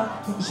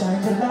dark, we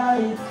shine the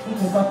light. We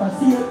never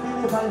forsake me,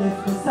 never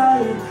left the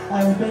side.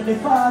 I've been the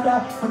father,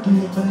 I give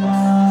me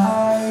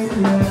life.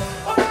 Yeah.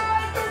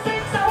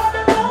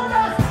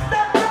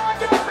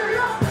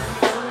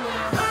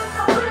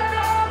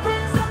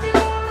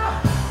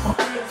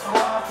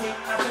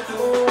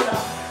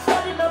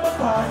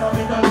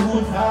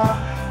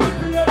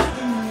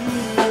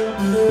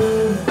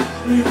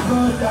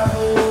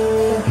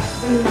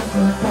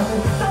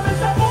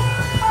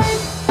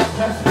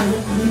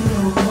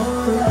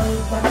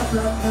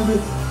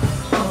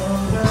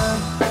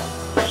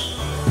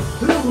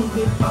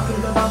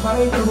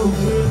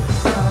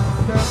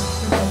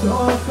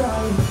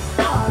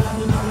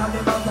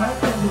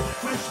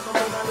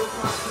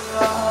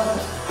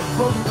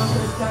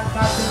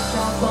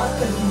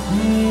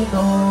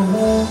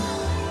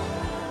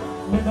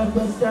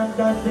 Question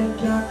God them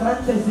can't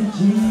contest the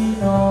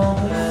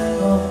genome.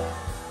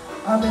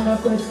 I'm in a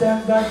question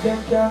God them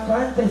can't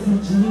contest the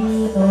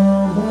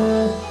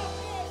genome.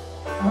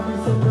 I'm in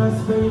some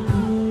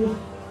prosperity.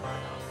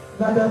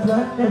 God have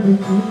done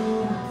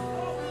everything.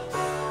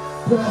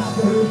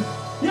 Prosperity.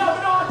 Yeah, we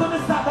don't want to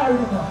stop that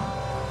rhythm.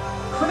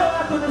 We don't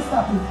want to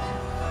stop it.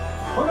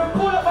 We're going to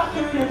pull it back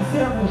in the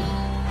same way.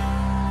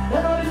 You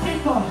know the thing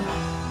come.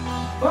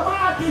 We're my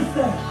artists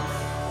there.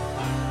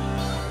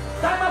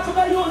 Time out to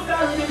the use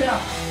that rhythm there.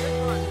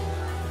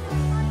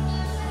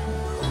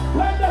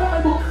 Where's the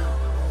Bible?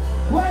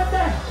 Where's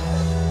there?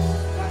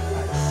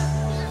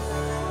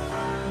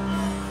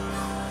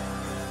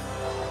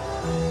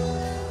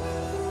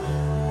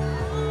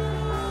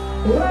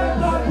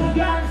 Welcome to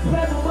Gang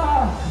Pelpa.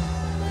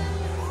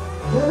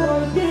 You know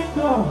the thing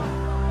come.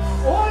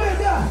 Hold it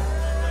there.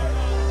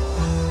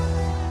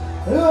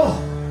 Hello,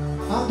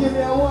 I'm giving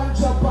you one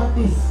drop on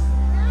this.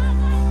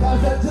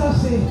 Because I'm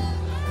Jahshii.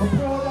 I'm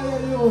proud of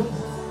your youth.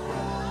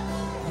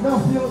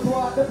 Enough youth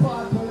walk the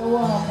path when you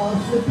walk and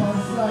slip and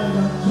slide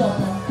and drop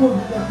and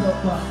couldn't get up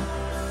back.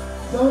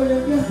 So when you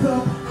get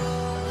up,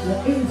 you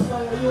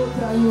inspire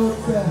youth and youth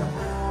say,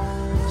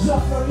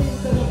 drop your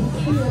knees and you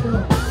stay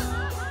up.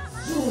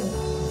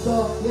 So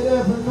you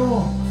never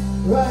know.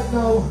 Right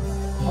now,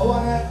 I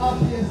want the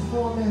happiest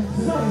moment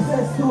today.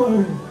 Success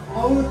story.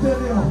 I will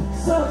tell you.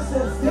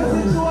 Success story. You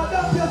see, you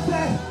adapt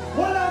yourself.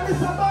 Hold on,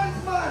 Mr.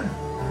 Bandsman.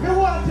 You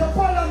want to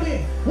follow me.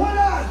 Hold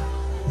on.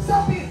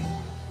 Stop it.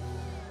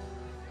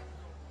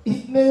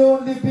 It may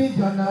only be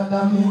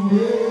another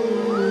minute.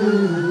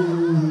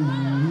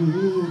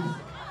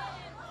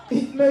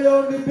 It may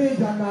only only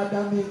be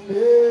another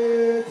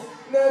minute.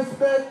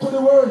 NESBETH to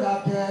the world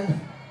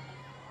again.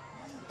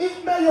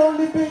 It may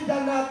only be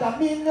another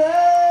minute.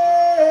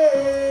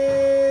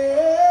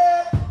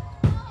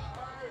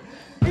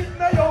 It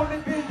may only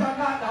be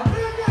another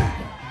minute.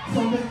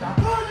 So make a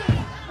run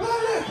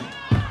it.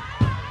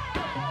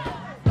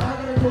 I'm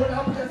gonna go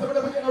down because I'm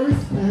never gonna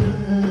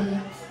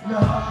respect.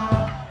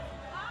 Nah.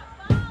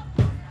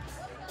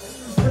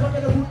 Never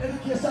gonna put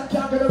education,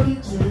 can't gonna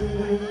reach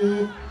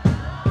it.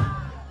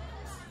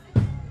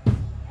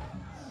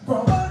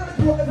 From one of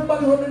the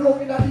everybody running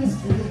around in this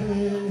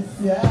place,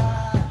 yeah.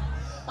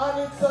 And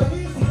it's so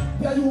easy,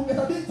 yeah, you get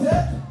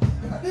addicted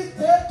to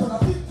the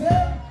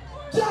victim.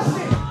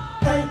 Jahshii,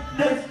 hey,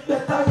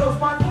 NESBETH, I love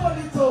my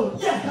holy tone.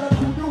 Yeah, I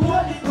do the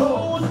holy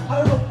tone. I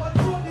love my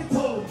holy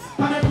tone.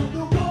 And I do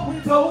the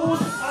going tone.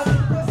 And the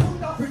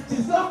pursuit of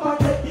riches, love my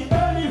get the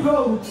early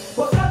road.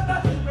 But that's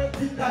not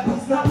it, that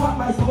is not what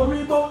my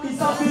story about. It's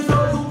something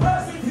those who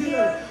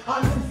persevere.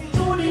 And it's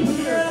truly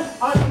here.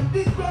 And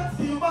the grand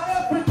scheme of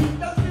everything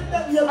that's been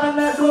done here. And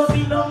I don't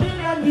be no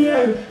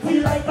millionaire.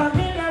 Feel like a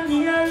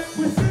millionaire.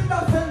 We still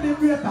not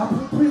celebrate. I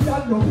put with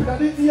that no good at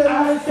the year.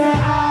 I say I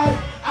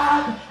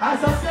am a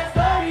success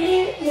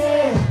story.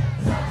 Yeah.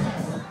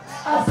 Success.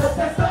 A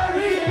success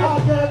story.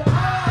 Again, I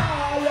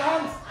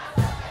am.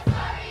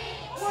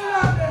 What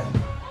are they?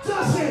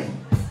 Jahshii.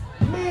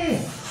 Me.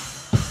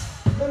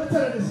 Let me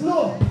tell you this.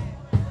 Look.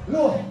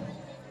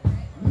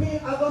 Me,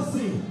 I go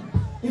see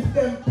if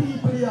them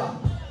people here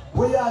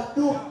we are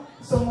do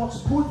so much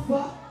good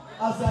for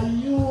as a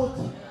youth.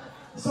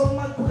 Some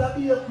man could have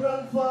been your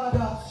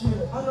grandfather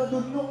and not do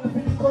nothing for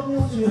the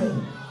community.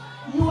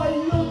 You are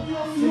young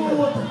youth. So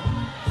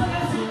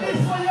you see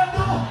this what you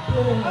do.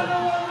 I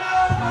don't want no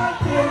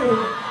tell you.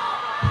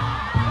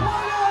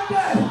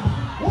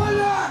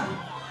 Hold on.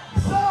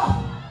 So,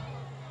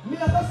 me I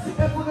just see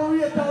everyone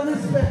rate and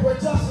respect what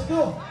Jahshii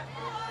do.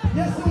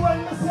 Yes, when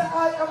me say I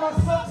am a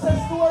success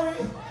story,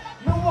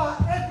 me want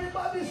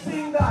everybody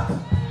sing that.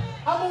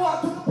 I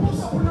want to push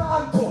up on the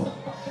hand too.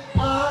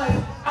 I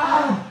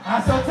am a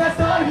success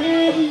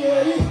story.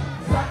 Yeah.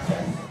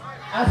 Success.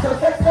 A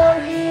success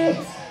story.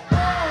 I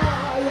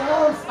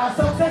am a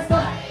success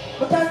story.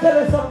 But I tell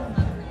you something.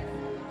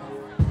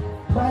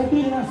 By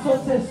being a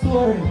success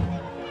story,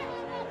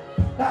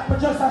 that we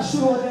just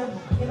assure them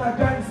in a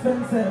Grand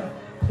Spencer.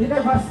 It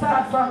never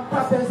start from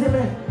top, you see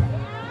me?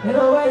 You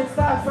know where it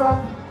start from?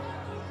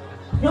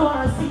 You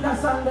want to sing that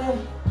song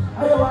then?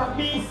 Or you want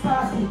me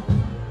start it?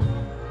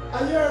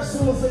 And you're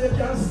soon so you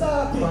can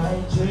start it.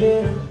 My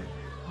dream.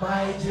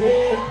 My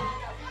dream.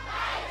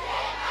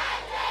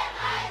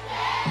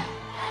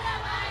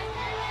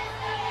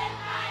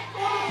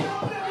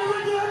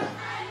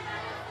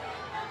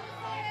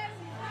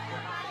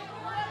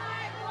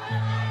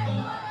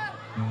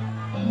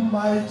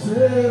 My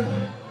dream.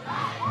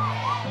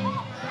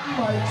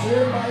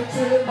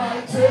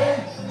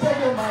 Tell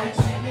me my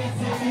dream is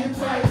in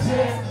my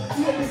dream.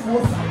 Hear me go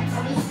sign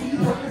on the street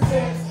what you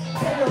say.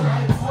 Tell me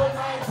my goal.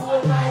 I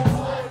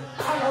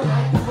don't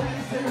like the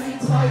police, they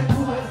reach my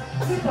goal.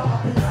 Live a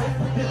happy life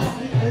with the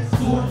happy next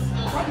door.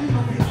 What do you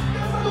know?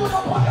 Never know the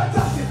one that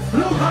Jahshii.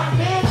 Look at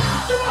me.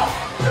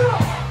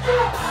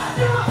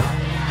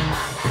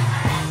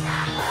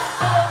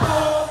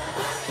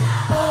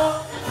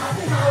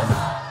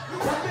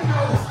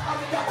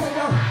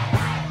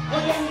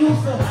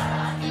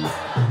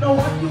 No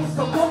one used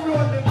to come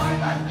round the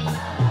mind.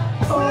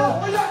 Oh,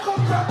 you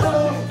come to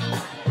Jahshii.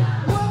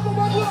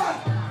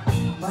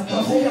 My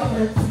Jahshii, I'm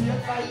going to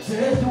create like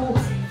you.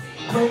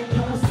 When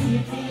you see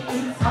me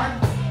in front.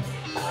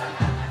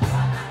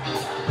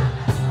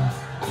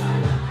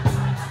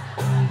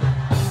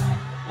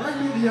 When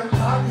medium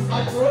time is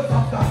my growth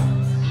of that.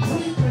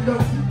 Sweet with the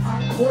deep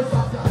and course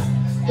of that.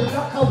 The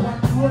black and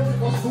white growth it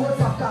was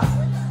growth of that.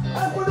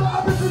 I'm going to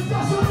have it with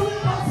Jahshii the way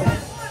I say.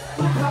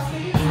 Look at me,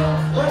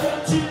 when you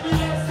treat me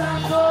less than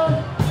gold.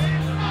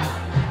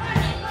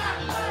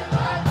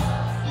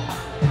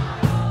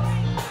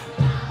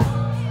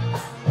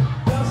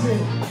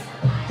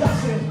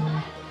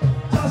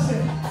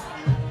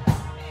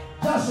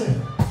 Jahshii.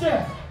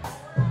 Yeah.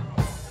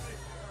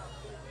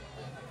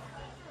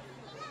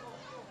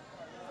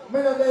 Me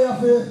not there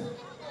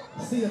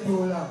for stay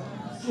too long.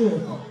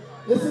 Straight.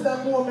 You see that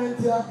moment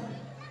here?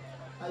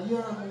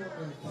 Your moment.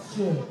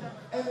 Straight.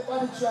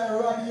 Anybody try to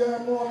rob your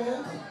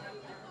moment?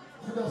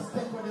 You just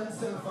take with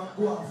themselves and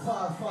go on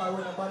far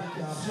where nobody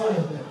can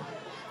find them.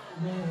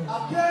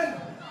 Again,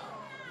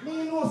 me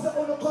know say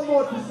when you come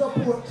out to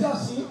support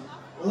Jahshii,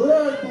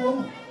 learn to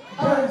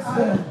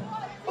understand.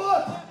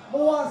 But I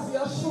want to see a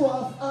show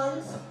of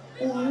hands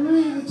who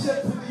really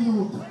check for the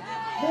youth.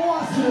 I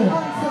want to see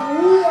hands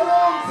real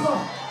answer.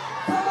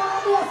 Come on,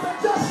 I know say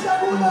Jahshii a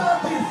good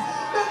artist.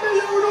 Let me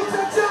hear you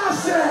say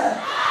Jahshii.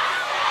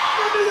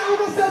 Let me hear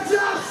you say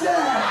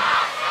Jahshii.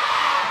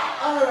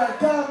 Alright,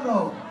 calm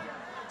now.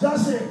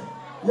 Jahshii,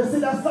 you see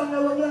that song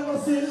that we're going to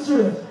sing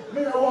straight? Me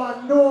don't want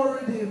no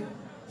rhythm.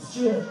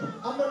 Straight.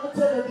 I'm going to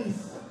tell you this.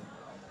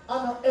 I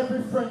know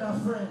every friend a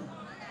friend.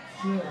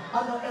 Sure. I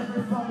know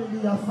every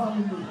family a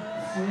family.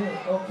 Sure.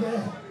 Okay?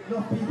 No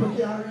people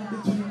can read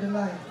between the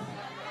lines.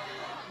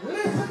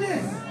 Listen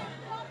this.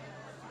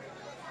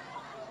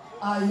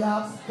 I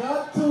have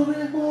got to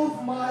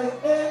remove my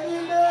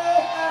enemy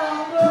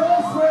and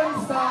close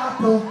friends start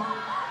to.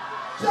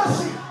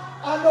 Jahshii,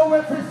 I know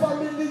every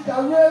family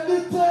can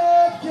really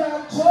take,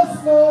 can't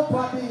trust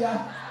nobody.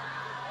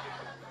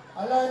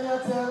 Allow me to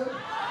tell.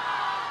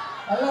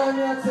 Allow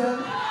me to tell.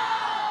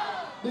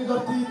 Big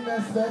up Team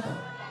NESBETH.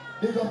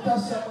 Big up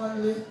Tasha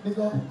Manley. Big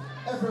up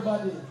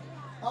everybody.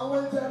 And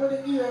one time when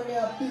they hear me, I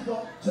big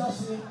up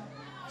Jahshii,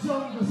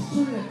 Jungle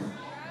Street,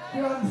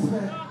 Grand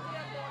Spend.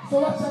 So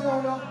watch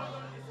out now.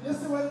 You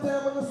see one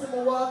time when I see me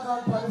walk on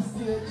the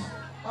stage,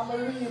 I'm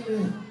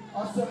really, I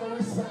say I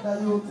respect the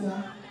youth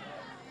here.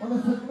 When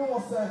if you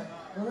know say,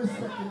 I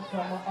respect it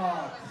from my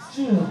heart.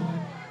 Still.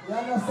 You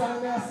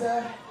understand me I say?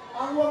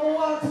 And what I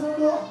want to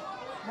do,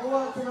 I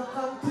want to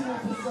continue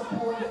to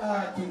support the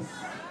artists.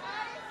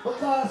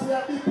 Because we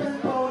are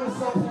dependent on the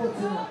support.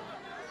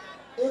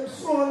 Him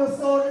showing us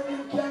how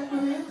him can do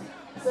it,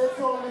 so it's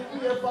only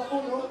clear for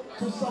Uno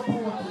to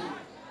support him.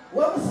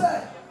 What we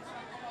say?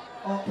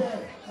 Okay,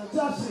 so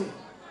Jahshii,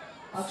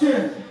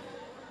 again,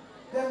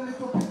 them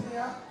little people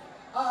here,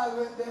 I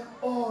went them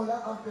all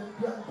of them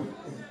grand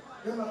people.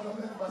 You know, the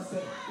member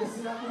said, you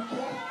see that you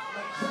can?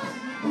 Like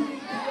Jahshii, you did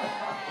it.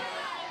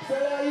 So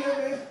you hear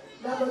me?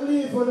 Never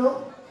leave, you know?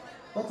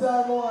 But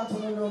I want to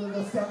know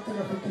just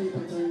continue to keep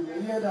it to you.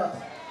 You hear that?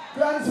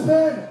 Grand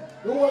Spend,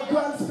 the whole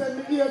Grand Spend,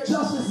 me hear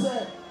Jahshii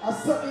say, I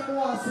certainly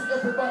want to see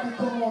everybody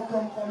come out,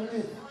 come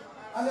live.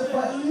 And if a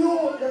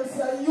youth, them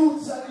say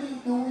youth shall lead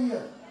the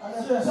way. And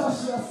if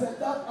Jahshii said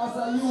that as a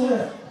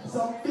youth,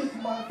 some big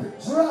man to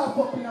drop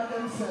up in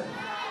themselves.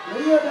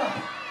 You hear that?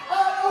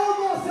 All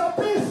who knows your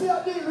peace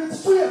here deal with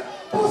straight.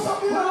 Push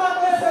up your hand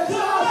and say,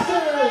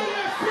 Jahshii!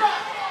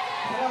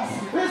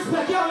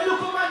 Respect, yo, we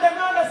look at them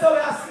now, so we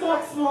are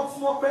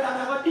smoke, brother, and I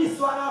got this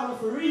one out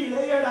for real, you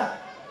hear that?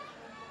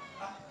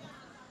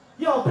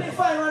 Yo, play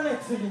final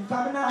next with him,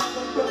 coming out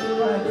from the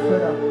right,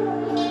 brother.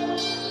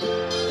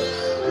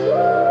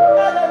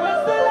 And the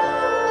rest of the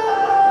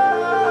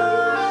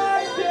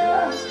life,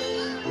 yeah.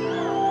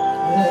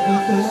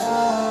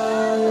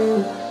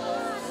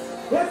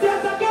 If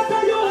there's a ghetto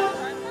youth,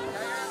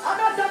 and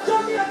that's a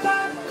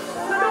Jamaican,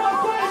 so no one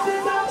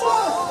fighting that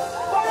war,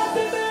 but you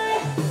see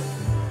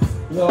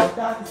me? Yo,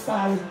 dance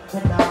style,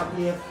 when I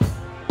play.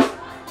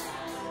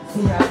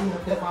 See I hear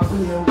them a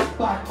play with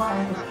bad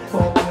mind,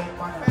 but when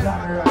man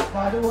plan rock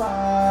by the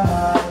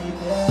wide,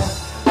 yeah.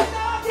 And I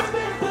give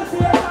it to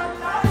see a man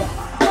night,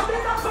 so we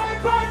don't fight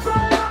for a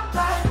long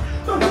time,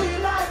 to feel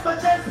like my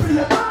chest free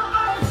of my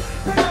eyes,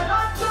 till I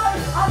don't try,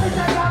 I wish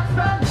I got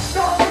spent,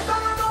 no, it's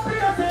not no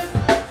piercing,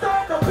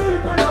 start the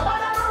people, no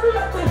matter no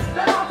reason,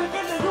 they have to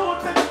kill the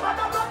youth, and it's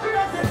not no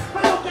crazy,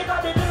 but looking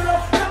at the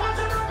mirror, they want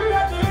to not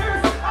create the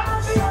ears, I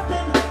don't see a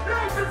thing,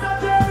 life is a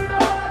journey,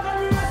 no one has a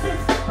reason,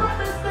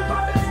 promise me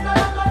for me.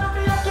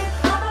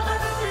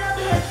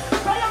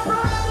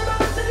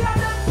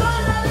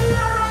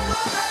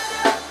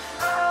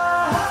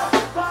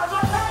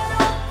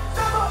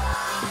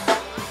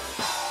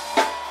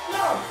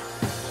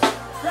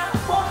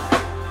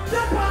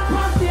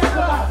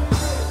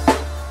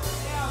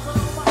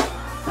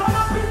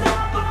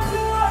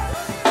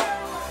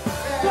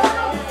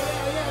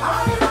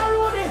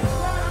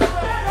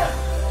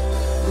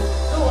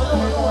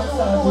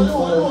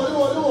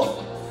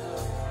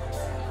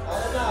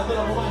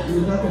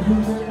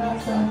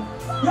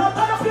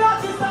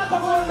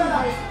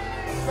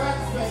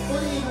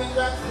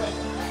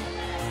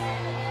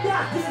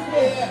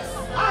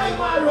 I'm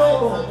a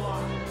robot.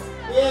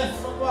 Yes,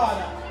 my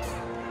father.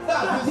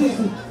 That is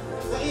it.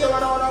 So here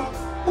one of them.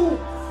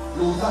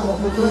 You have a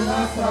put on my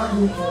son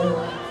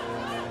before.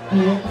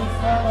 You mix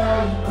my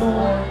mind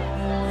door.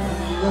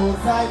 You go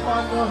side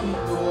on the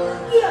door.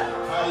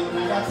 I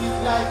will that it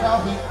like a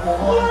whip.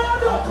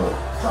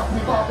 Chop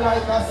it up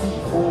like a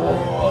C4.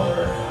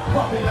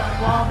 Pop it and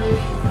warm it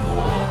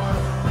for.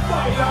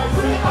 My life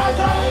is my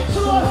life.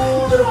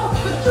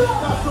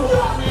 That's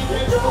what we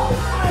get to.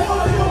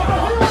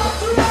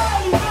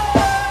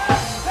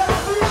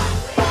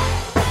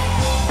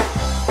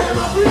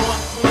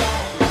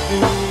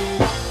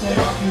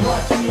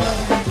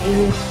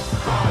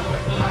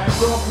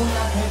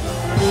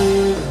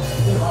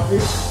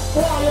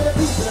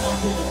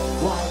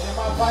 Why them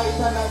a fight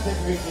and a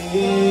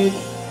segregate?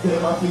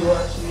 Them a fi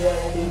watch we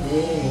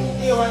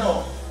anyway. You know.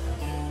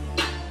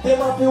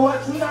 Them a fi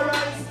watch we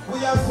arise. We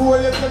are full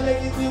of the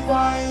negative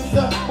vibes.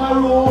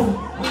 Maroon.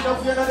 We don't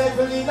fear no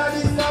devil in a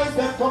disguise.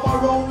 Them come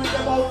around with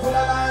them out full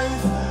of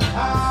lies.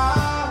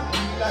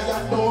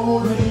 Lion don't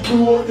rule with the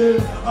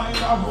clothing. I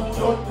have ruled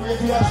out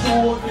crazy and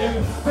show them.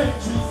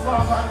 Victory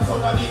smart and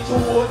son of the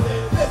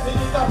chosen. Blessing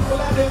is a full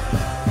of them.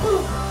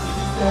 It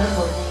is there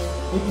for me.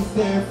 It is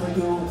there for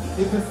you.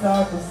 If you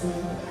start to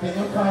sing, then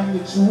you find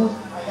the truth.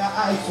 And your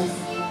eyes will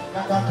see.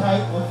 Like a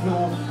kite will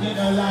flow. You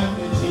don't like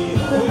the chain. You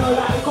don't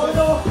like oh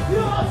no.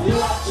 You have to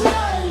watch your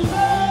eyes.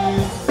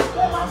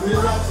 You have to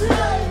watch your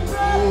eyes.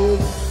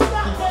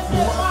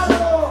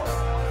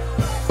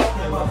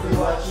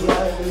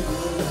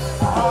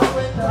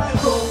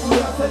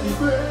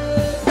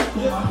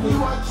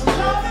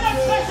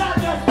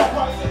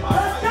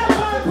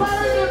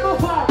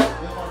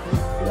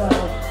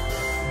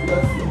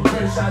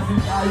 Pressures in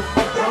life.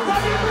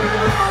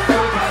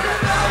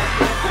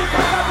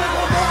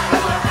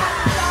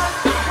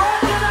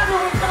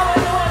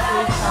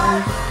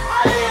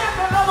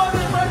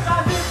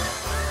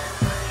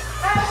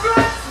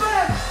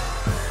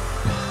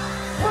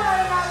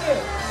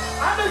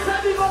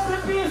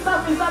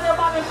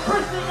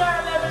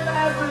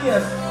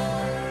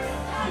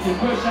 The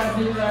questions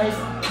in life,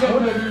 never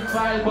been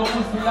fine, but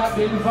we still have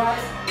been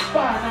fine.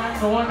 Born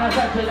and known as a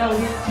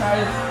genuine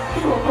child.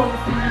 You go come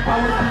sleep, I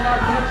will still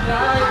have good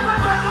life.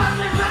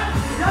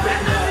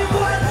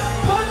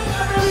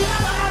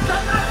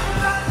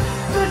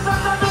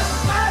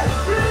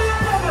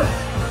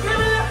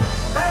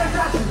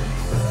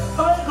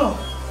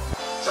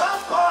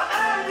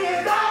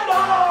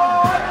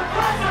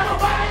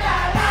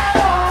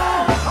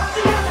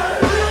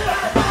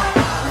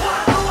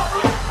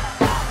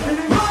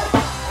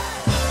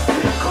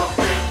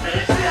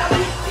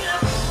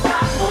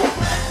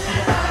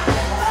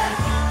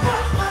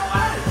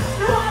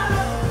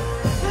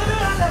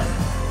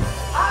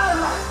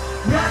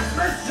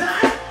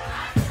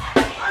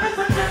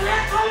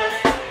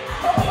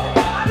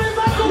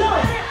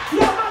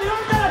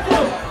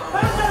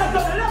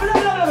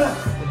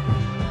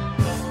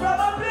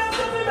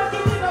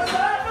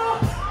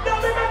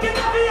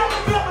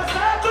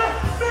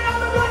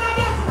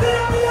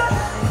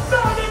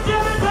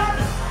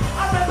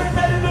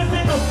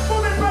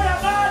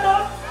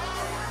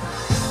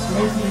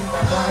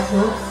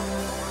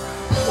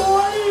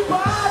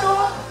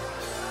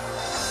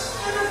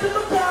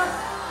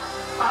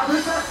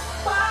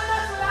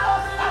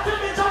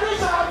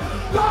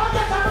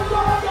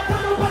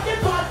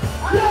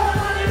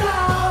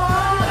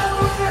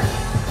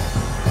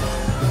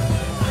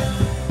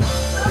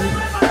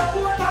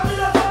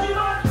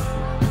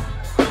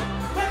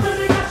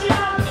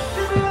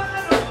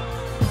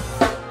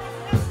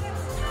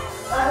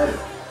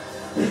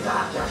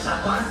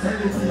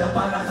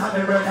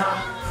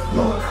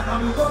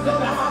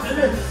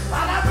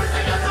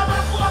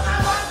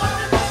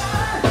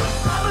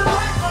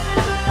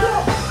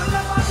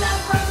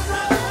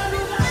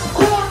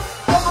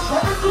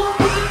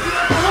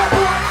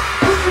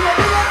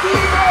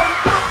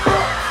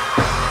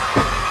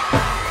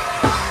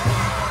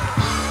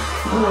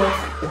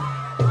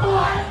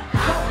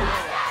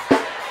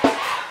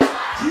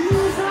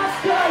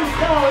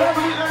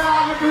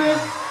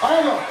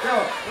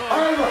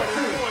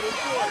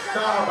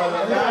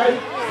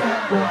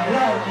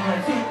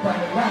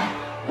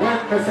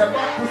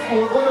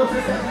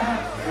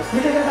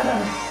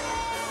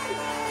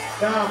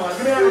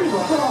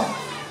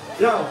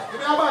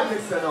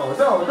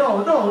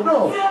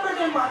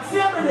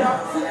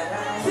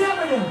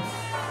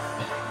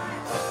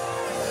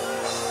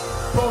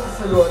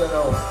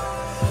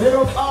 Big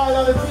up all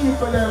of the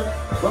people them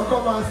will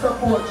come and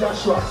support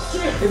Jahshii.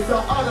 It's an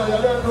honor,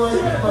 you don't know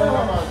it,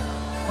 man.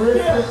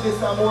 Respect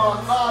this and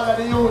want all of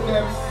the youth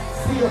them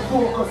stay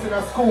focused in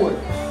a school.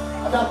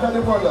 And that's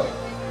the mother.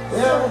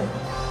 Yeah.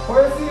 What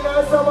you see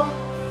now, summer?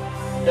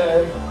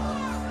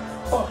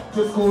 Yeah. Up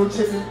to school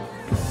chicken.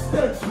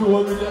 Then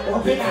floor with the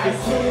open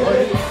eyes.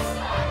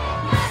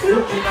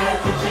 Looking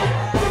at the chick.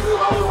 This is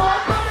what we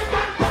want.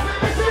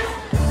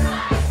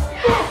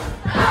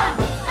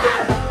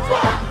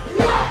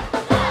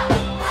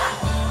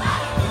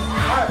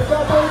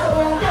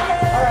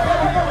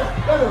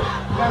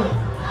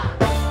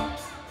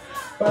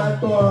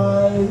 Bad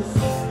boys,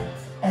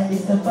 and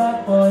it's a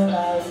bad boy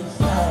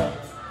lifestyle.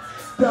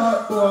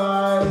 Bad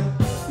boy,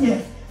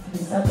 yeah,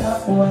 it's a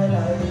bad boy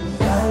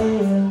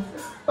lifestyle.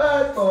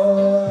 Bad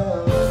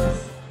boys,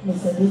 me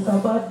said it's a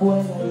bad boy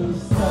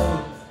lifestyle.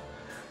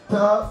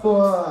 Top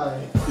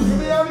boy, give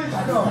me a mix now.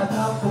 It's a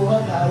top boy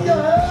lifestyle.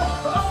 Yeah,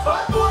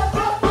 bad boy,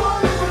 top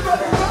boy.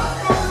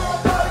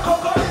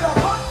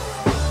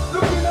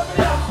 Looking at me,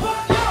 I'm fun,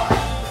 yo.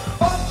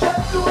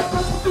 Unchecked, do it,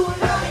 do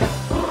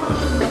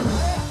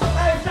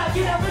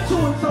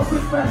it, so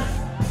quick, man.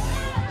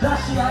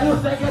 Jahshii, I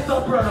used to get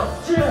up, brother.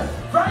 Cheer.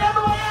 From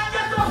everywhere I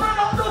get up,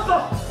 brother, do so.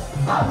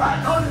 Alright,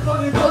 now it's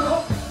only done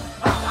up.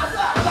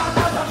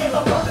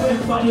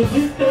 Everybody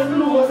keep them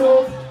load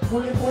up.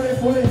 Pull it.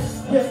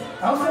 Yeah.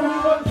 I'm gonna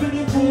run to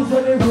the trees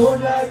on the road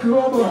like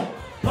rubber.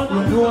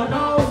 You know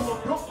now,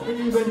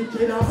 anybody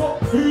can have up.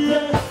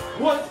 Yeah.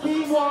 Once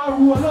people are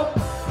roll up,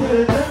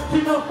 tell them to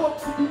knock up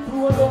to the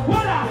road up.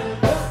 What up?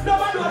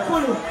 Nobody was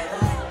fully.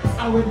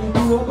 And when you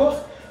do a go,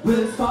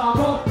 we'll spark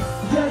up.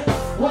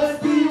 When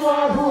people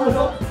are roll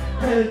up,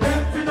 tell them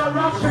to the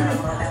rock street.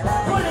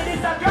 Pulling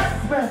this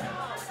against me.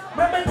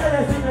 Let me tell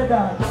you something,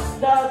 dog.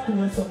 Dark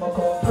place where I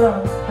come from.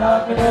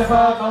 Dark me never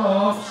have no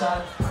option.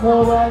 No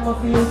why I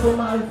feel so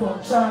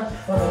malfunction.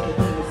 But I can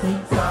do the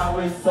things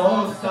always so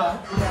start.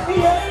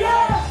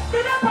 Yeah. Me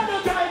not on the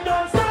guy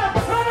don't stop.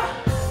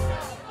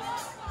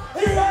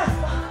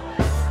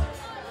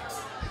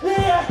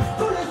 Yeah.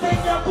 Do the thing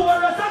you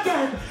chorus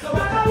again.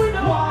 But we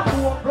don't want to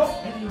broke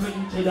anyway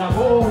to the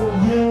hole.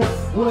 Yeah.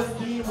 When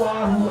people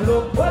are roll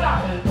up, what I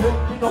help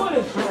you know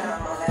this.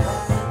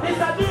 It's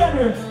a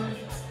DNA.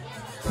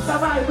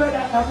 Somebody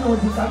better than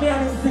music, I mean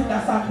I didn't sing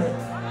that song there.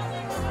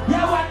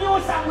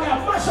 new song we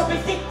have mash up the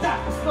TikTok.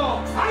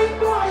 No, I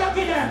know you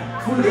give them.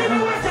 Give me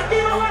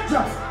watch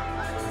ya.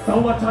 So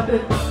what are the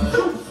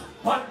shoes?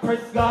 One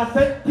press gas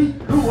and the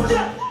road.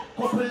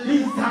 Couple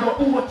police have a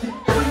watch it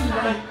 3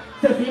 line.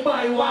 Say me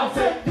buy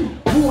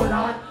 150. Hold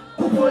on.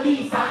 Couple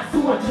police are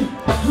swatch it.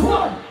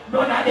 Run.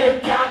 None of them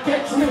can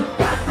catch me.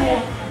 That's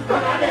it.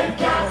 None of them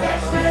can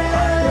catch me.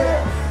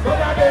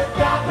 None of them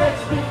can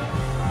catch me.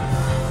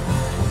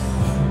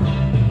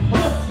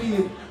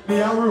 Me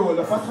a roll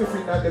up a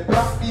swimming at the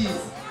black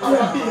bees. I'm a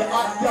be a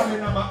hot girl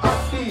in my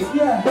hot beat.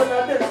 None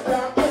of them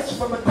can catch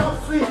from a top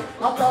sleep.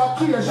 After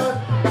occasion,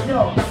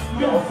 yo,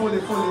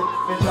 fully.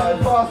 Me drive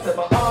fast and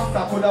my arms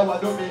are could have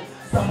do me.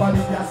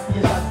 Somebody gas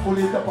station full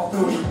it up a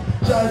fluid.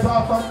 Drive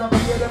off and the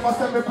play them a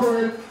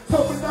semi-curl. So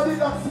put on the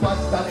lock spot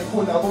and it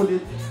full of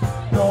bullet.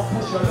 Don't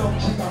push your lung,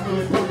 she can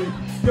really pull it.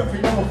 You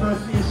feel no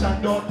first station,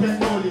 don't tell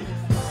no it.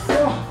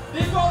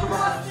 They go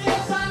first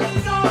station, they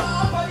know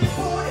how for the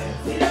food.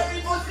 See the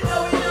river, see the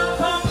way down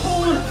from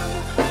pool.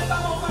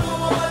 Come on,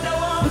 what they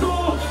want to do.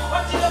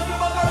 What you love you,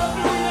 but I love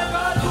you in a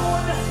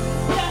cartoon.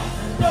 Yeah,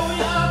 the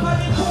way down for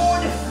the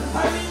food.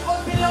 I mean,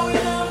 what see the way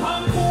down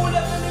from pool.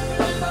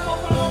 Come on,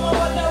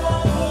 what they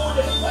want to do.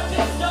 What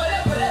is the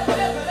level.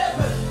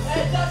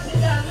 Hey, Jahshii,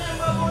 that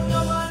name of good no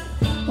man.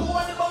 Who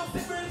want the bounce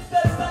the green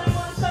steps and the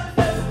mansion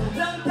steps.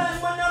 Long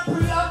time when I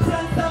pray, I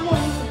plant some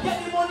money. Get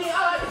the money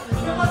hard.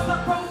 You must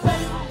have come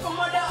time. Come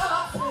on, the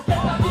heart.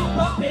 Get a big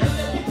puppet.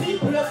 Let the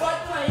people about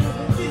mine.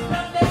 This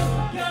and them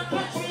can't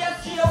catch me as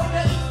she with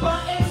the ink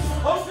on X.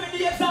 Hungry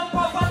days and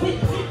poverty.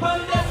 Live on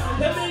them.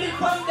 Let me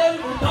live on them.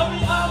 Now we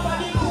are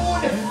body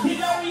food. See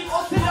the we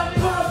hustle and we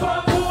go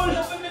from pool.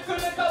 Let me feel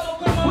like I'm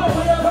going to go.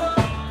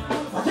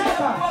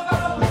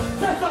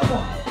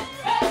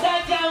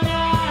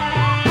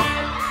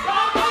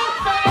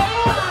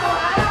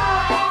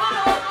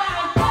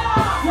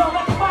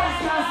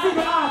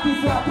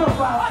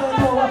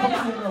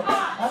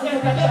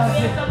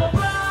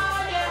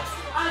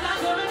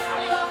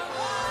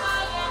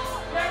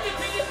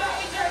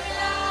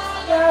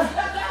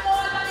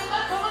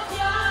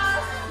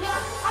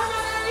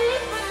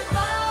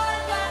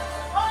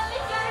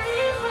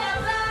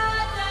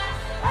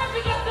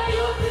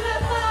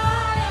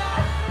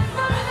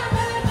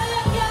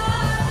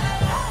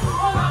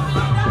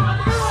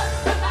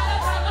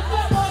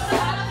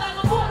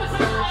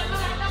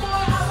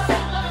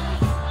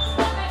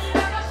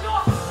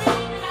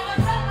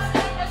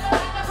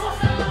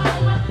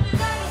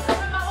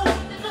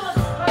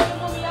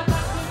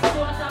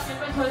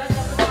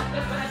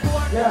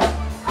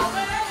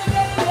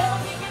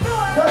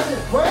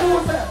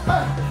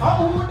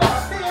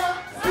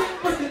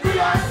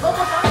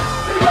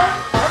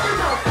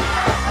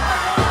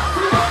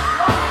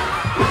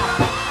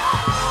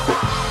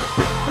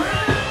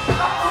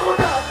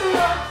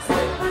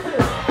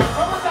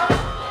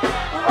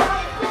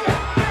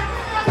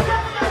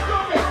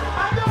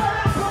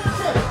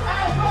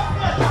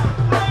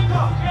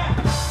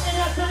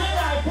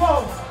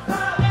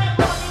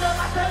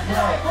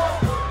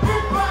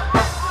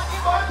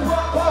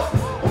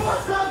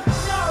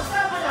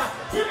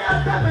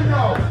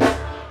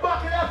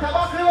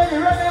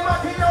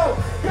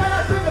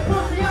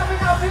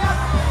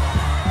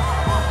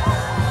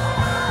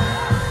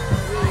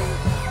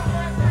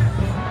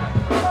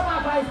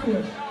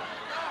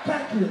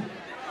 Thank you.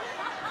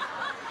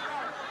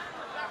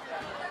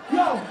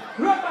 Yo,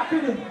 run back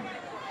in it.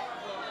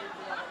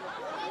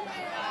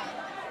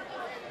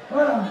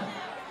 Hold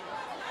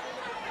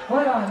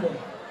on there.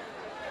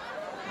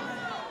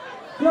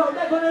 Yo,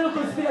 they're gonna look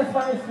at space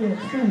by space.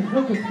 Please,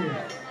 look at space.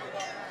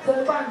 So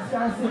the band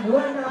can sing.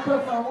 When I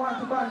perform, I want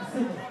the band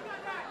sing.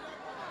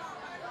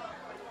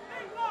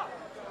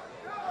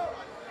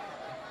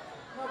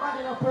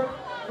 Nobody no perform.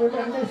 We're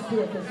going to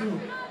space to see.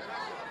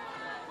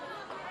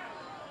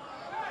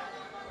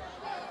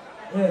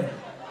 Yeah.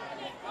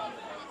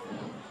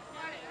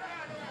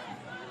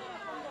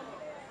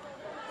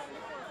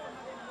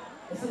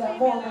 You see that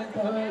moment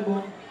of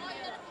album?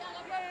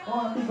 I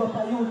want to big up a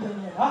youth in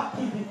here.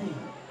 Activity.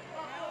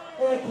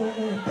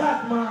 A.K.A.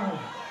 Catman.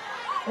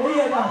 You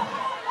hear that?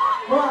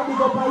 I want to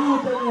big up a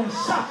youth in here.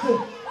 Jahshii.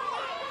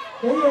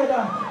 You hear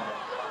that?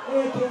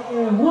 A.K.A.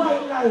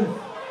 White Life.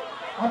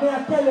 I mean, I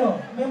tell you,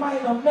 me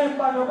might not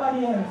remember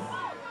nobody else.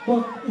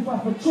 But if I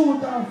could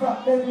shoot and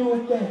frack them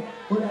youth there,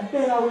 would I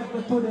there with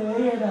me today, you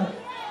hear that?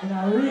 In a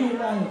real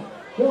life.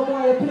 Don't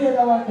want to play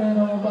that one there in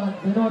our band.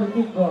 You know the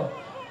thing go.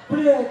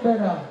 Play it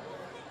better.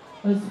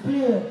 Let's play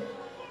it.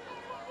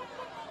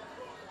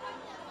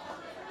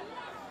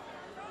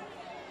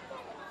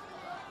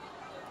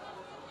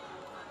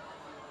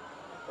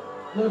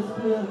 Let's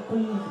play it,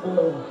 please,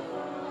 bro.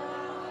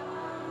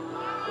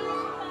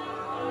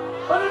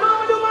 But you know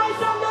me do my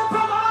song them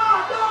from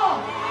heart, no?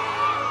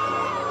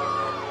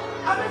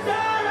 I'm a say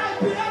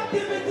R.I.P.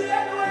 activity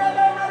anywhere you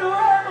don't know the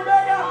world, my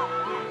brother.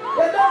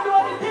 You don't know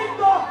the thing,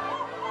 go.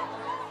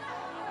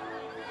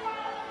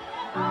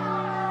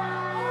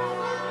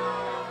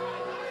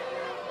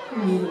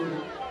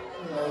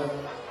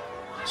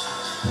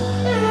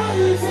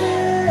 Easy.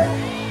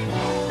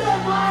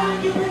 Don't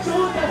mind if you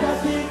choose that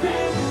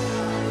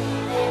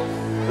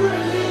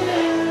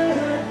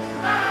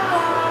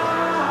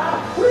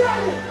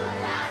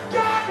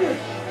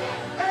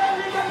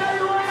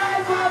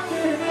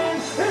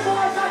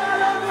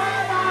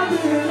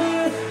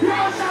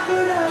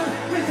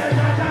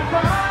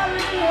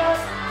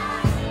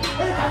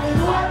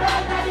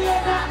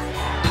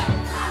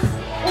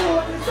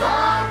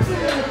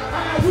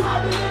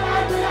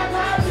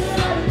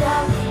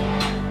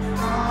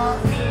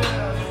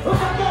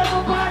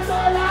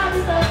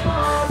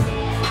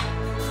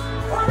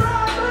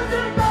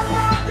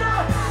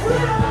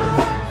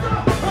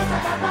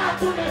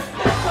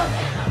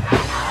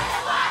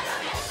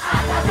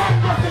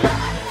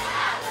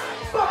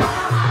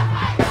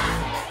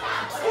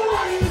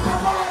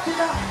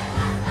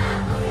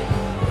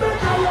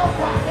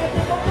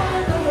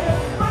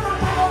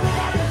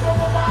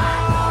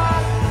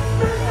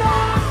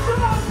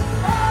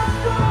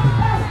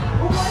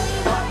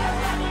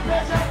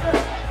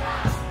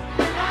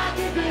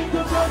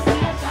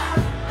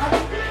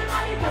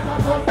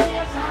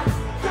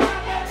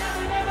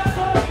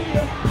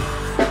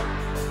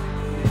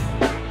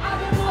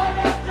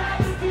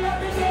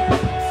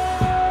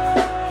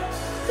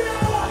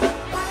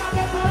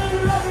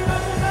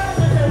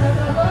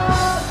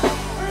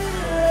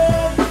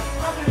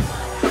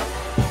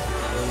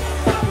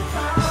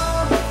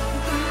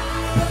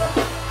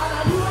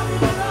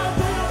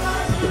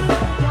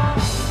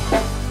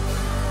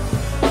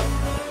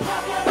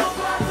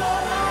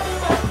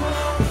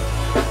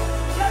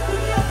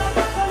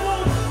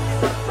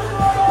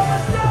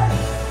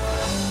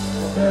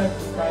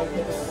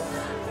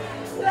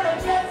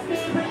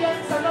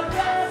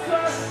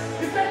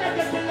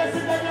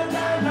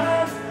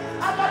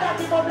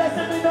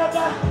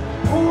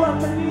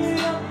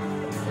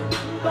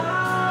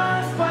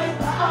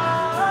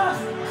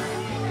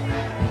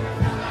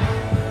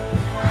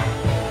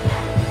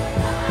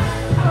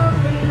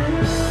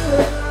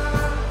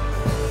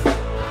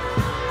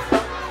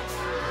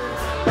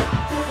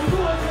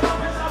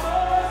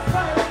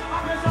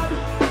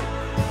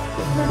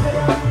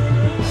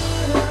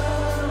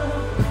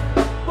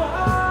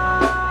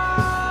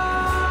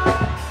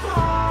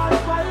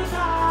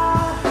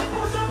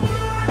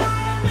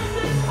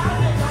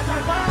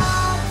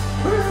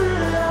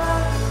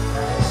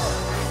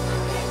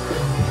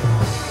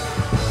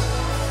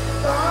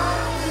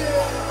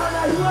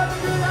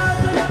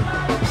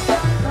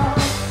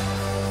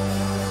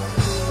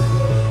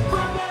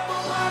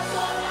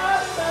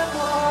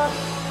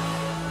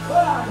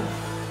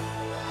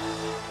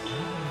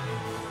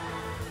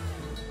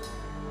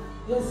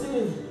You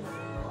see,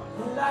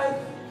 in life,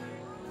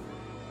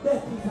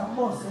 death is a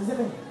must, isn't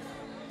it?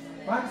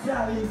 Once you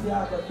leave, you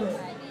have to death.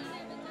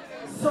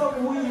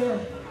 Some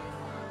way,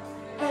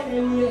 any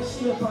way,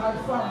 shape or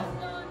form.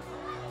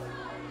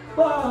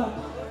 But,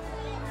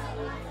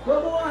 what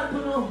we want to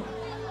know,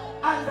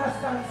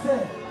 understand,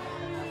 say,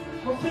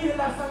 I feel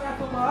that song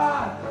to my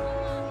heart.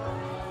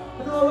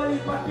 I know when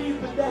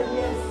people dead,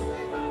 yes.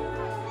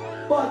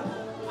 But,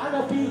 I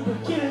know people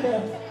kill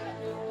them.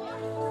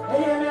 You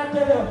hear me, I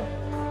tell you?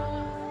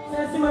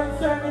 Since you want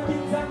certain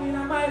things happen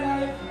in my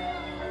life,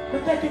 I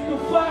take it to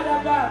Father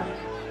God.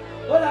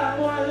 Well, I'm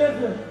going to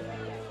live it.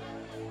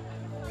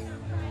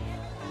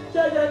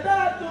 Judge your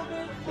dad to me,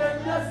 then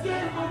just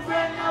kill my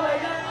friend now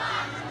again.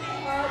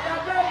 The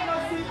brain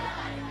must see.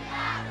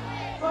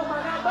 Come on,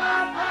 I'm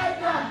back right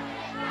now.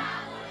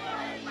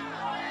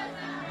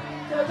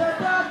 Judge your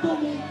dad to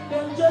me,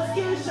 then just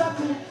kill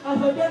Jahshii. And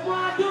when they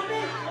want to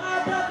me,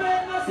 the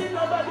brain must see.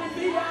 Nobody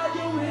see how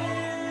you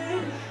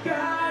win.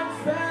 Can't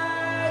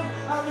spend.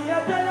 I'm here to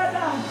tell you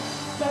that.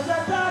 Judge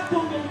your dad to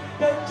me,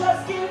 then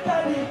just kill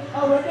Daddy.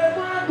 And when they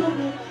want to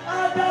me,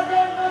 the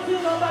brain must see.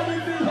 Nobody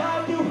see how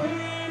you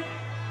win.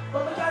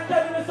 But we can't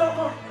tell you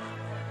something.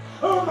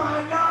 Oh my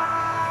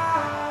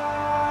God!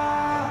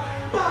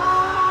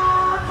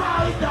 Bad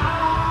fighter!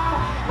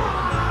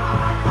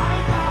 Bad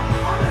fighter!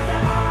 On the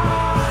side!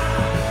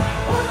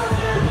 On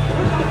the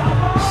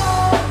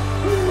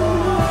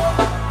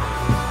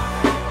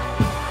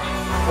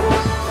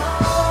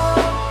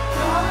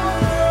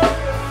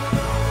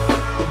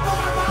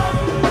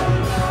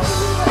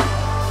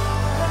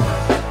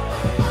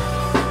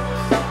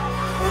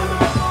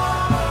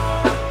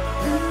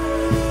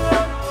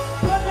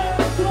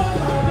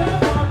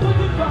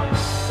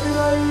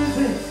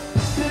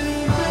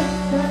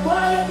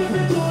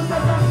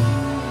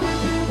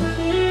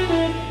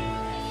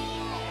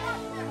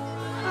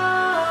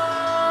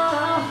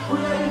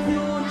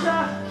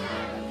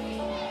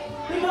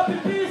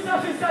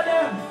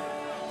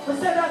I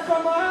said that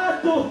from my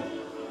heart too.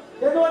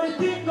 They know the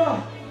thing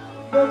go.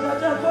 Go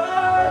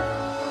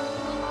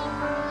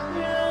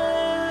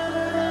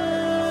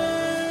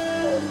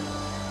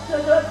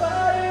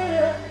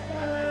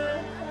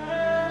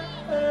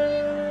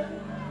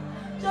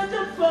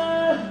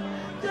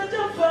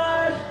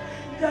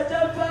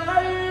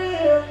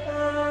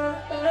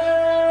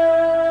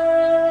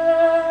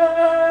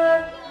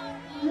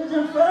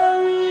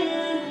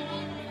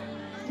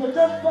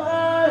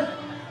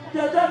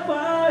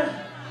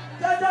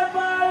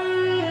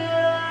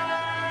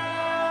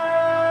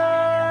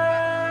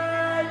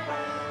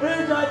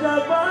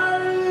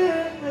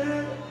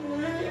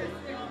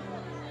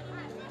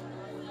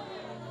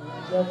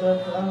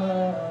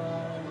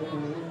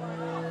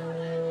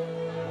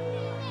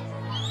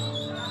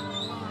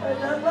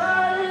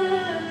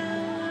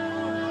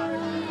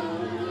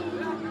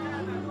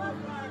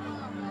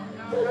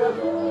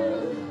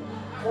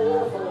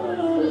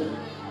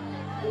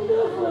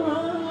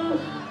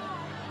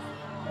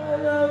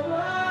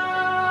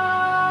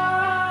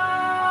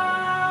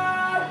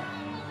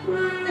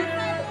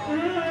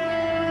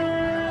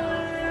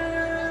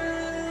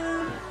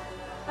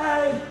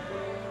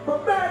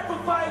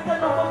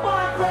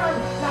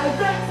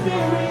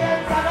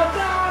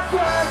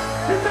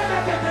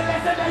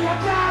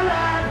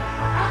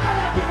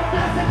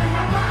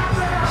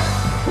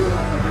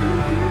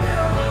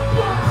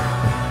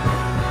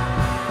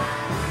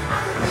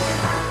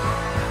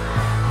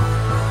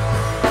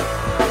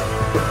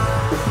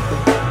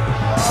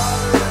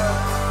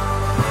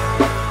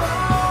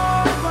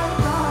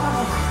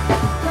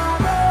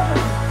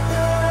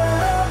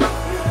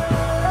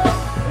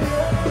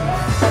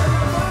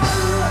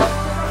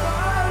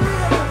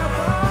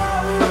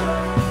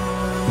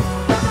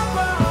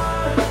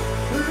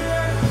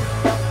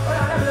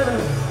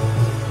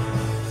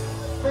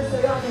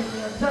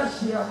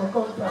Jahshii. I'm a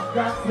contact,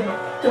 that's it.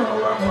 Don't know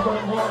where I'm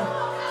going home.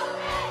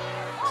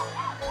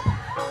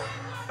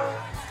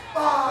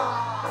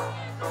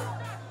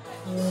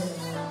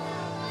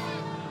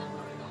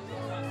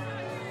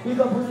 Big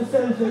up on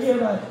yourself, you hear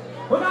that?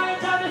 When I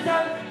enjoy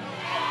myself,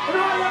 when I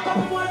have a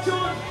couple more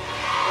tunes,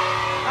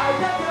 I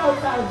take it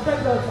outside, take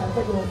it outside,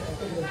 take it outside,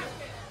 take it outside.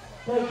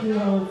 Take it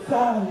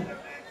outside.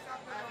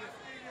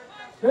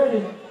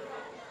 Ready?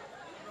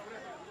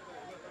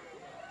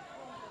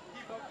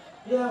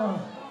 Yeah, man.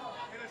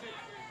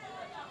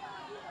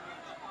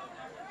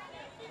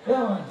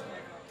 Yeah, man.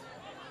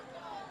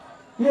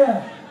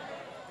 Yeah.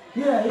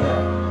 Yeah,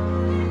 yeah.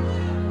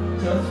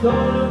 Just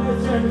don't look the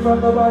strength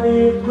from the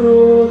body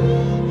include.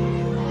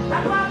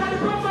 That's why I got the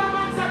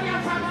performance again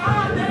from the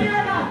heart, you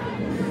hear that?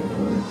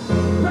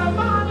 From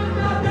morning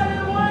till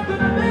telling one to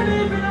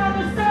believe in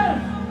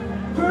ourselves.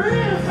 For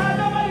real, because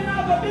nobody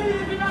now go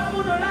believe in our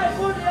food or life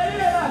food, you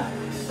hear that?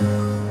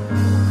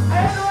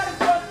 I know what the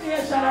first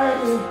station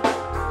already.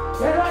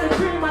 You know the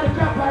cream and the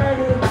crap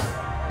already. You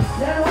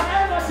know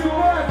whatever you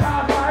work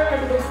hard for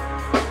already.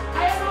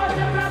 I know what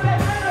the problem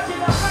energy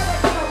the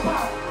product is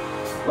about.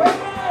 When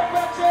you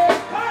never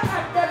change,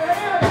 contact them, you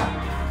hear that?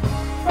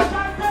 But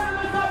I'm telling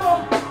you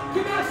something.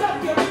 Give me a stop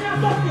here, give me a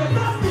stop here,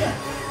 stop here.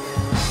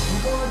 You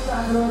don't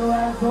stand on the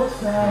hands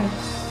outside.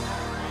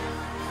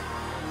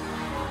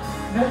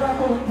 Never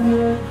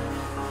complain.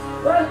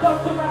 Welcome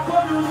to my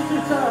community,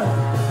 sir.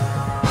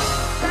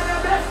 Can I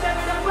bless them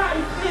with a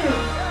bright feel?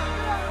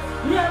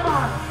 Yeah,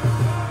 man.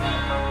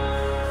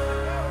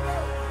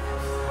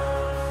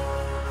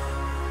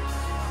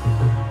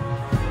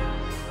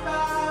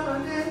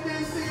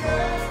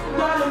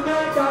 Gotta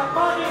make that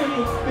money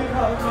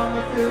because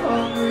mama still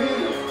hungry.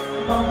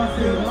 Mama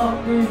still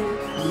hungry.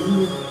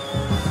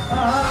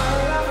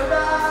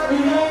 He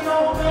ain't no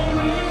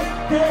baby.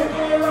 Take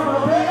care of my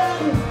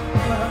baby.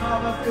 My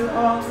mama still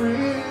hungry.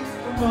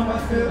 Mama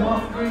still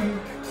hungry.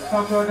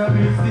 I'm gonna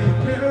be still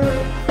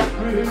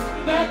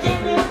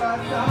making this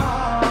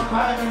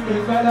finding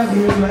this better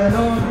be well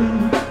on me.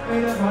 They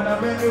just wanna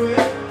bring you in.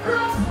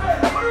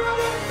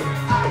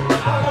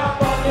 I got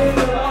money in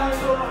the line,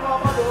 so my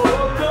mama don't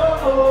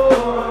know.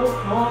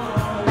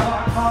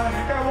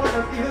 They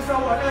wanna see us, so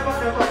whatever,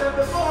 never them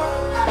before.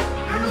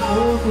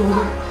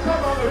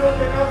 Come on, we don't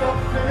take us up.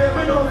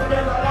 We don't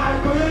get a line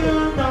to you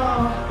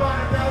now. But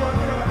if they want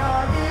to go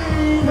down,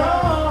 no.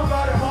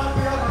 But they want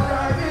to go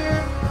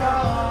driving,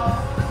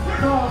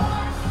 no.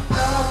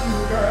 Now you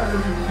girl,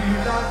 you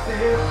feel that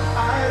safe.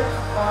 I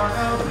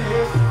wanna say,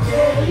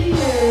 yeah,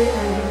 yeah,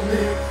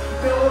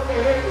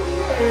 okay,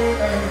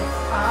 yeah.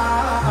 I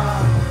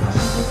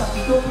should be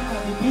talking to me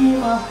on the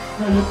beamer.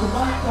 Now you come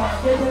back and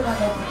get it on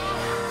the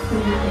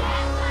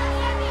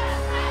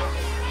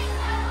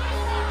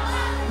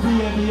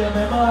baby, you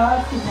remember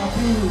us if I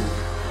feel.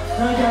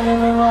 Now you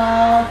remember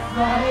us,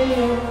 smile.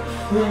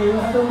 Yeah, you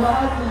have the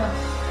words in us.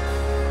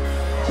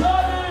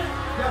 Jordan!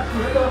 That's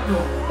what I don't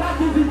know. That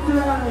is it,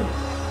 Tirani.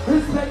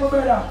 Respect my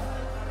brother.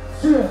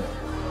 Straight.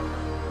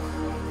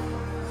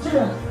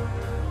 Straight.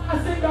 I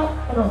sing up,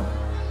 you know.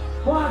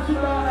 Want you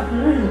to learn to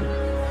real.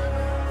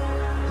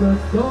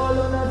 Just don't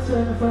look no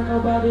strength for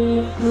nobody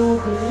include.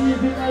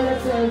 Believe in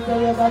yourself, so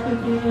you got to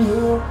be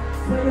you.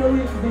 Say you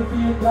win the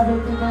field, grab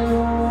it in my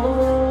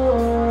own.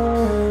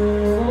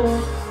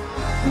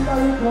 See how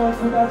you close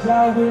with a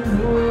job with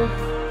you.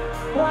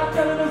 But I'm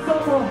telling you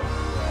something.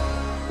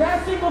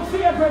 That's my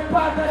favorite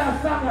part of that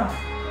song.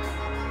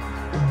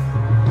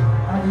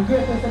 And the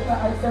greatest thing I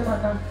step on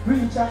them,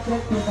 reach and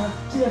get them,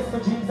 chase my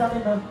dreams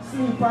and them,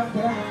 sleep on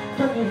them.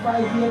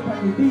 25 years on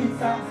the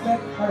beats and set,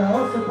 or I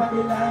hustle on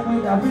the line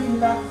with a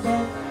real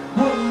accent.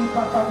 Money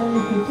for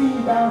family to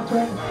feed and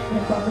friends.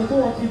 If I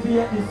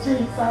motivate the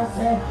streets and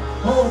say,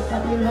 host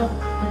of the love,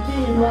 we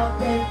need one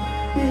thing.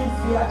 This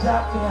be a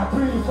job, me a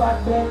pre-fat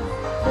them.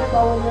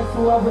 Remember when you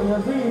saw where you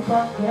reap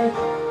and get.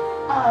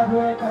 Hard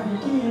work and the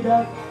key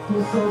that to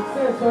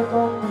success will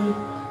come with.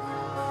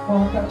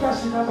 Out of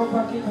cash in my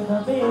pocket and I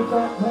make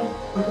up when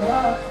with the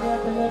heart me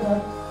and the leather.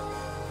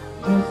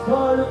 Just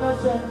don't look no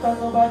strength for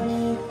nobody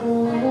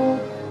cool.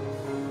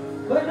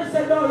 When you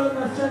say don't look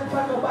no strength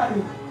for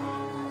nobody,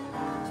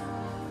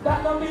 that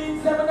no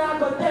means that I'm not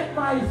going to take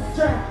my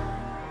strength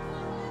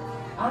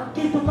and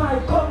give to my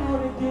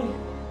community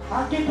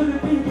and give to the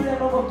people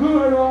that I'm going to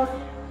around,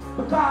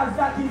 because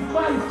that is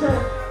my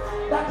strength.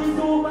 That is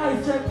who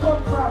my strength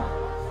comes from.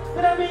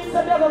 That means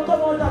that they're going to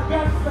come out of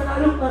gangster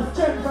and look no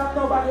strength from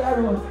nobody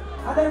around.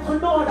 And then to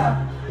know that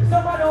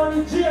somebody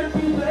only drain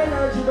people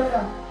energy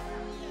better.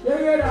 You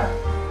hear that?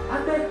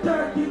 And then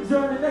turn things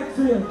around the next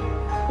way.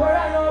 But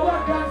right now,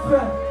 what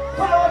gangster?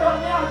 Follow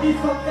down the artist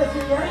success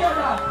in you hear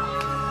that?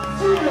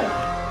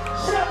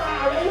 Shema,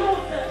 you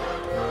use it.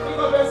 Think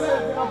of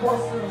yourself in a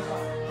boss nation.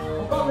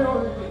 You come here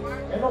with it.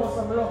 You know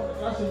some love.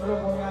 Jahshii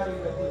love when you're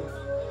in the thing.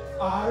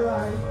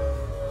 Alright.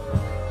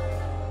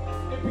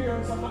 The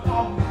parents of my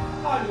album,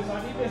 always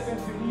are the best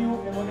for you,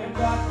 you know them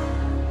that.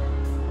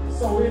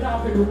 So we don't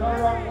have to do no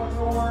wrong much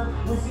no work.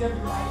 We see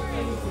everybody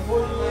anything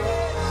only.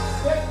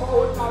 Take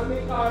forward and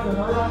make all the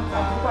wrong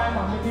time. Find a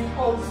meeting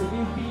house with the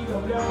people,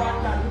 and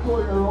you go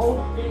the road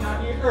in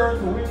the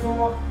earth we do.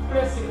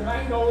 Blessing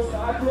right now,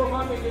 start to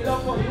make the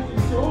love for you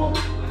is true.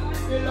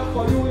 The love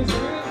for you is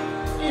real.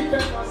 If you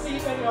can see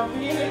it and you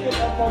feel it, the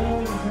love for you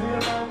is real,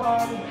 my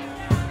body.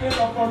 The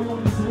love for you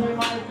is real,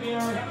 my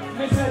fear.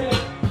 Me say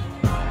it.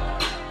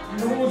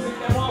 Music,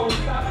 them always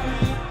stop me.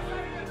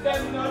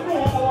 Them no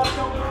know how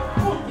to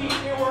put in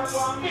the work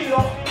and build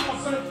up the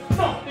muscle.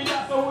 No, they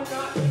just don't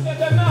not. If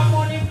them not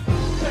money,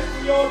 check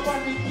me out on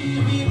the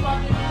TV, on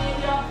the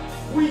media.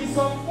 We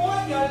some boy,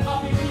 girl,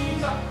 happy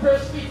feet,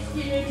 fresh fit,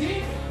 skinny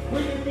jeans. We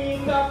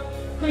need that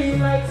clean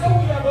like so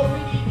we are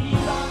going to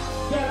eat that.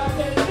 Girl, I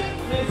tell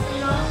fitness, you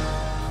know.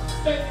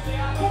 Let's say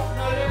I put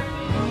no left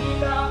in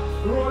either.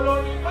 Roll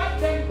on the back,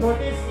 then put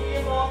this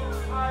game up.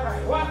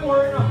 Alright, one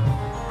more now.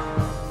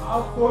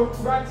 Have fun,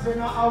 Bradford,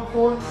 have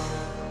fun.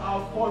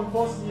 Have fun,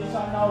 First Nation,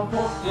 have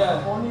fun.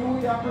 Yeah. Money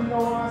we have to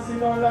know and see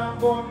no long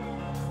gun.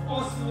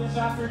 First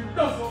Nation, to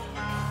dozen.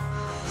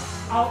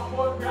 Have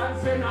fun,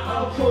 Bradford,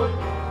 have fun.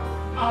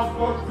 Have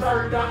fun,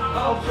 Florida,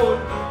 have fun.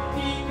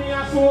 Keep me a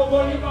show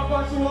gun, if I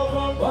got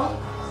show gun.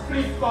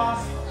 Split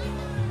pass.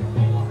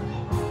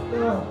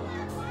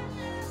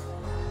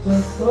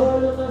 Just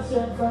all of the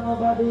strength and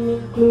nobody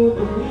include.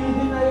 Believe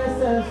in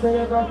yourself, say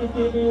you got it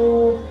in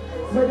you.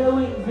 Spread the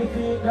wings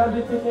between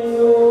gravity in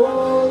you.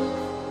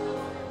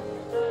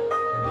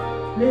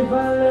 Live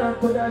and learn,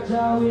 put a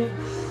jaw in.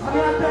 I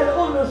mean, I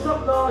tell you, no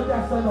something out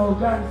there, so no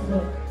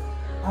gunsmith.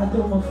 I do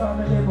my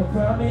family, I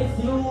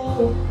promise you.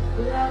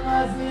 Long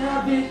as me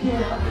have it,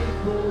 care of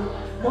people.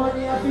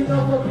 Money I feel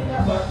up in a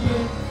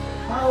bucket.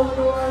 How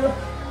do I?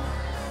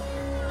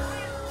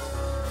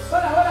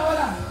 Hold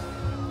on.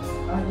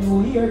 And you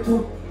here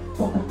too.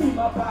 Fuck the team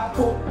up, back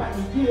up,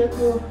 and you here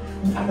too.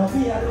 And I'll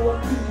be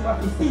alone, team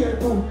up, is here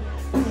too.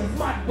 Please,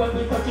 man, when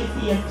we touch it,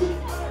 PSG.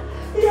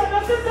 Yeah,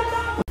 that's it.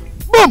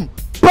 Boom!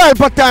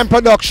 Pelpa Time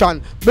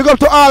Production. Big up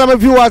to all of my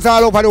viewers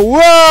all over the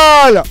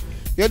world.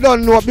 You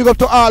don't know. Big up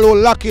to all who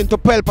lock into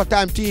Pelpa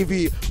Time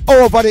TV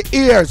over the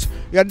years.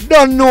 You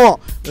don't know.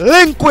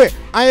 Link with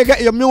and you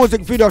get your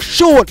music video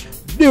shoot,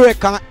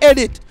 direct and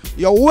edit.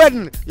 Your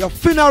wedding, your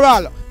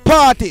funeral,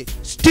 party,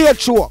 stage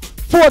show,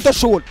 photo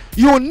shoot,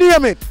 you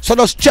name it. So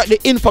just check the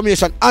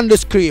information on the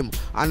screen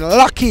and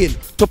lock in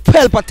to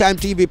Pelpa Time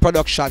TV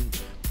Production.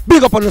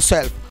 Big up on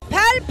yourself.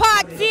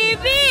 Pelpa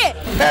TV!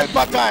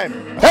 Pelpa Time!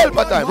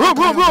 Pelpa Time! Room!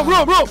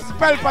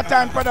 Pelpa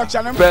Time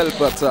Production.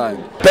 Pelpa Time.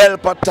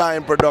 Pelpa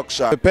Time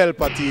Production.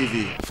 Pelpa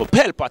TV. For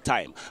Pelpa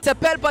Time. It's a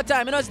Pelpa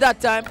Time, you know it's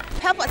that time.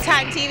 Pelpa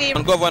Time TV.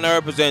 I'm governor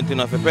representing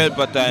of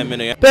Pelpa Time, you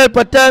know.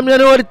 Pelpa Time, you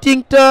know what the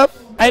thing tough?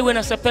 I when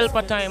I say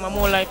Pelpa Time, I'm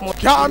more like more.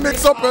 Can't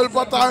mix up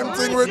Pelpa Time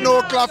thing with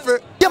no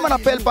coffee. Yeah, man, a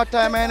Pelpa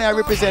Time, and I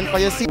represent for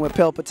your scene with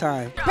Pelpa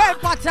Time.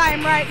 Pelpa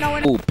Time right now.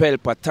 Oh,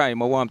 Pelpa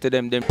Time, I want to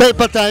them.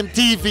 Pelpa Time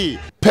TV.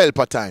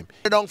 Pelpa Time.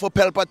 You're down for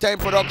Pelpa Time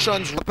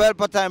Productions.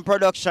 Pelpa Time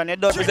Production, it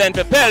does Represent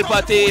for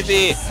Pelpa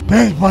TV.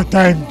 Pelpa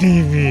Time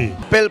TV.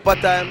 Pelpa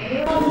Time.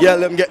 Yeah,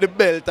 let them get the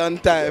belt on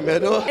time, you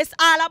know. It's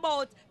all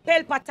about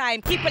Pelpa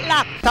Time. Keep it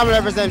locked. Time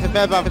represent for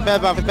Pelpa,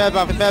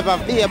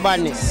 the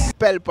badness.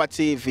 Pelpa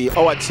TV,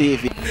 our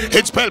TV.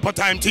 It's Pelpa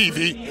Time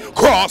TV.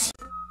 Cross.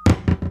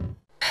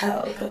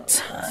 Pelpa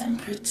Time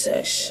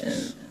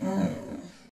Protection.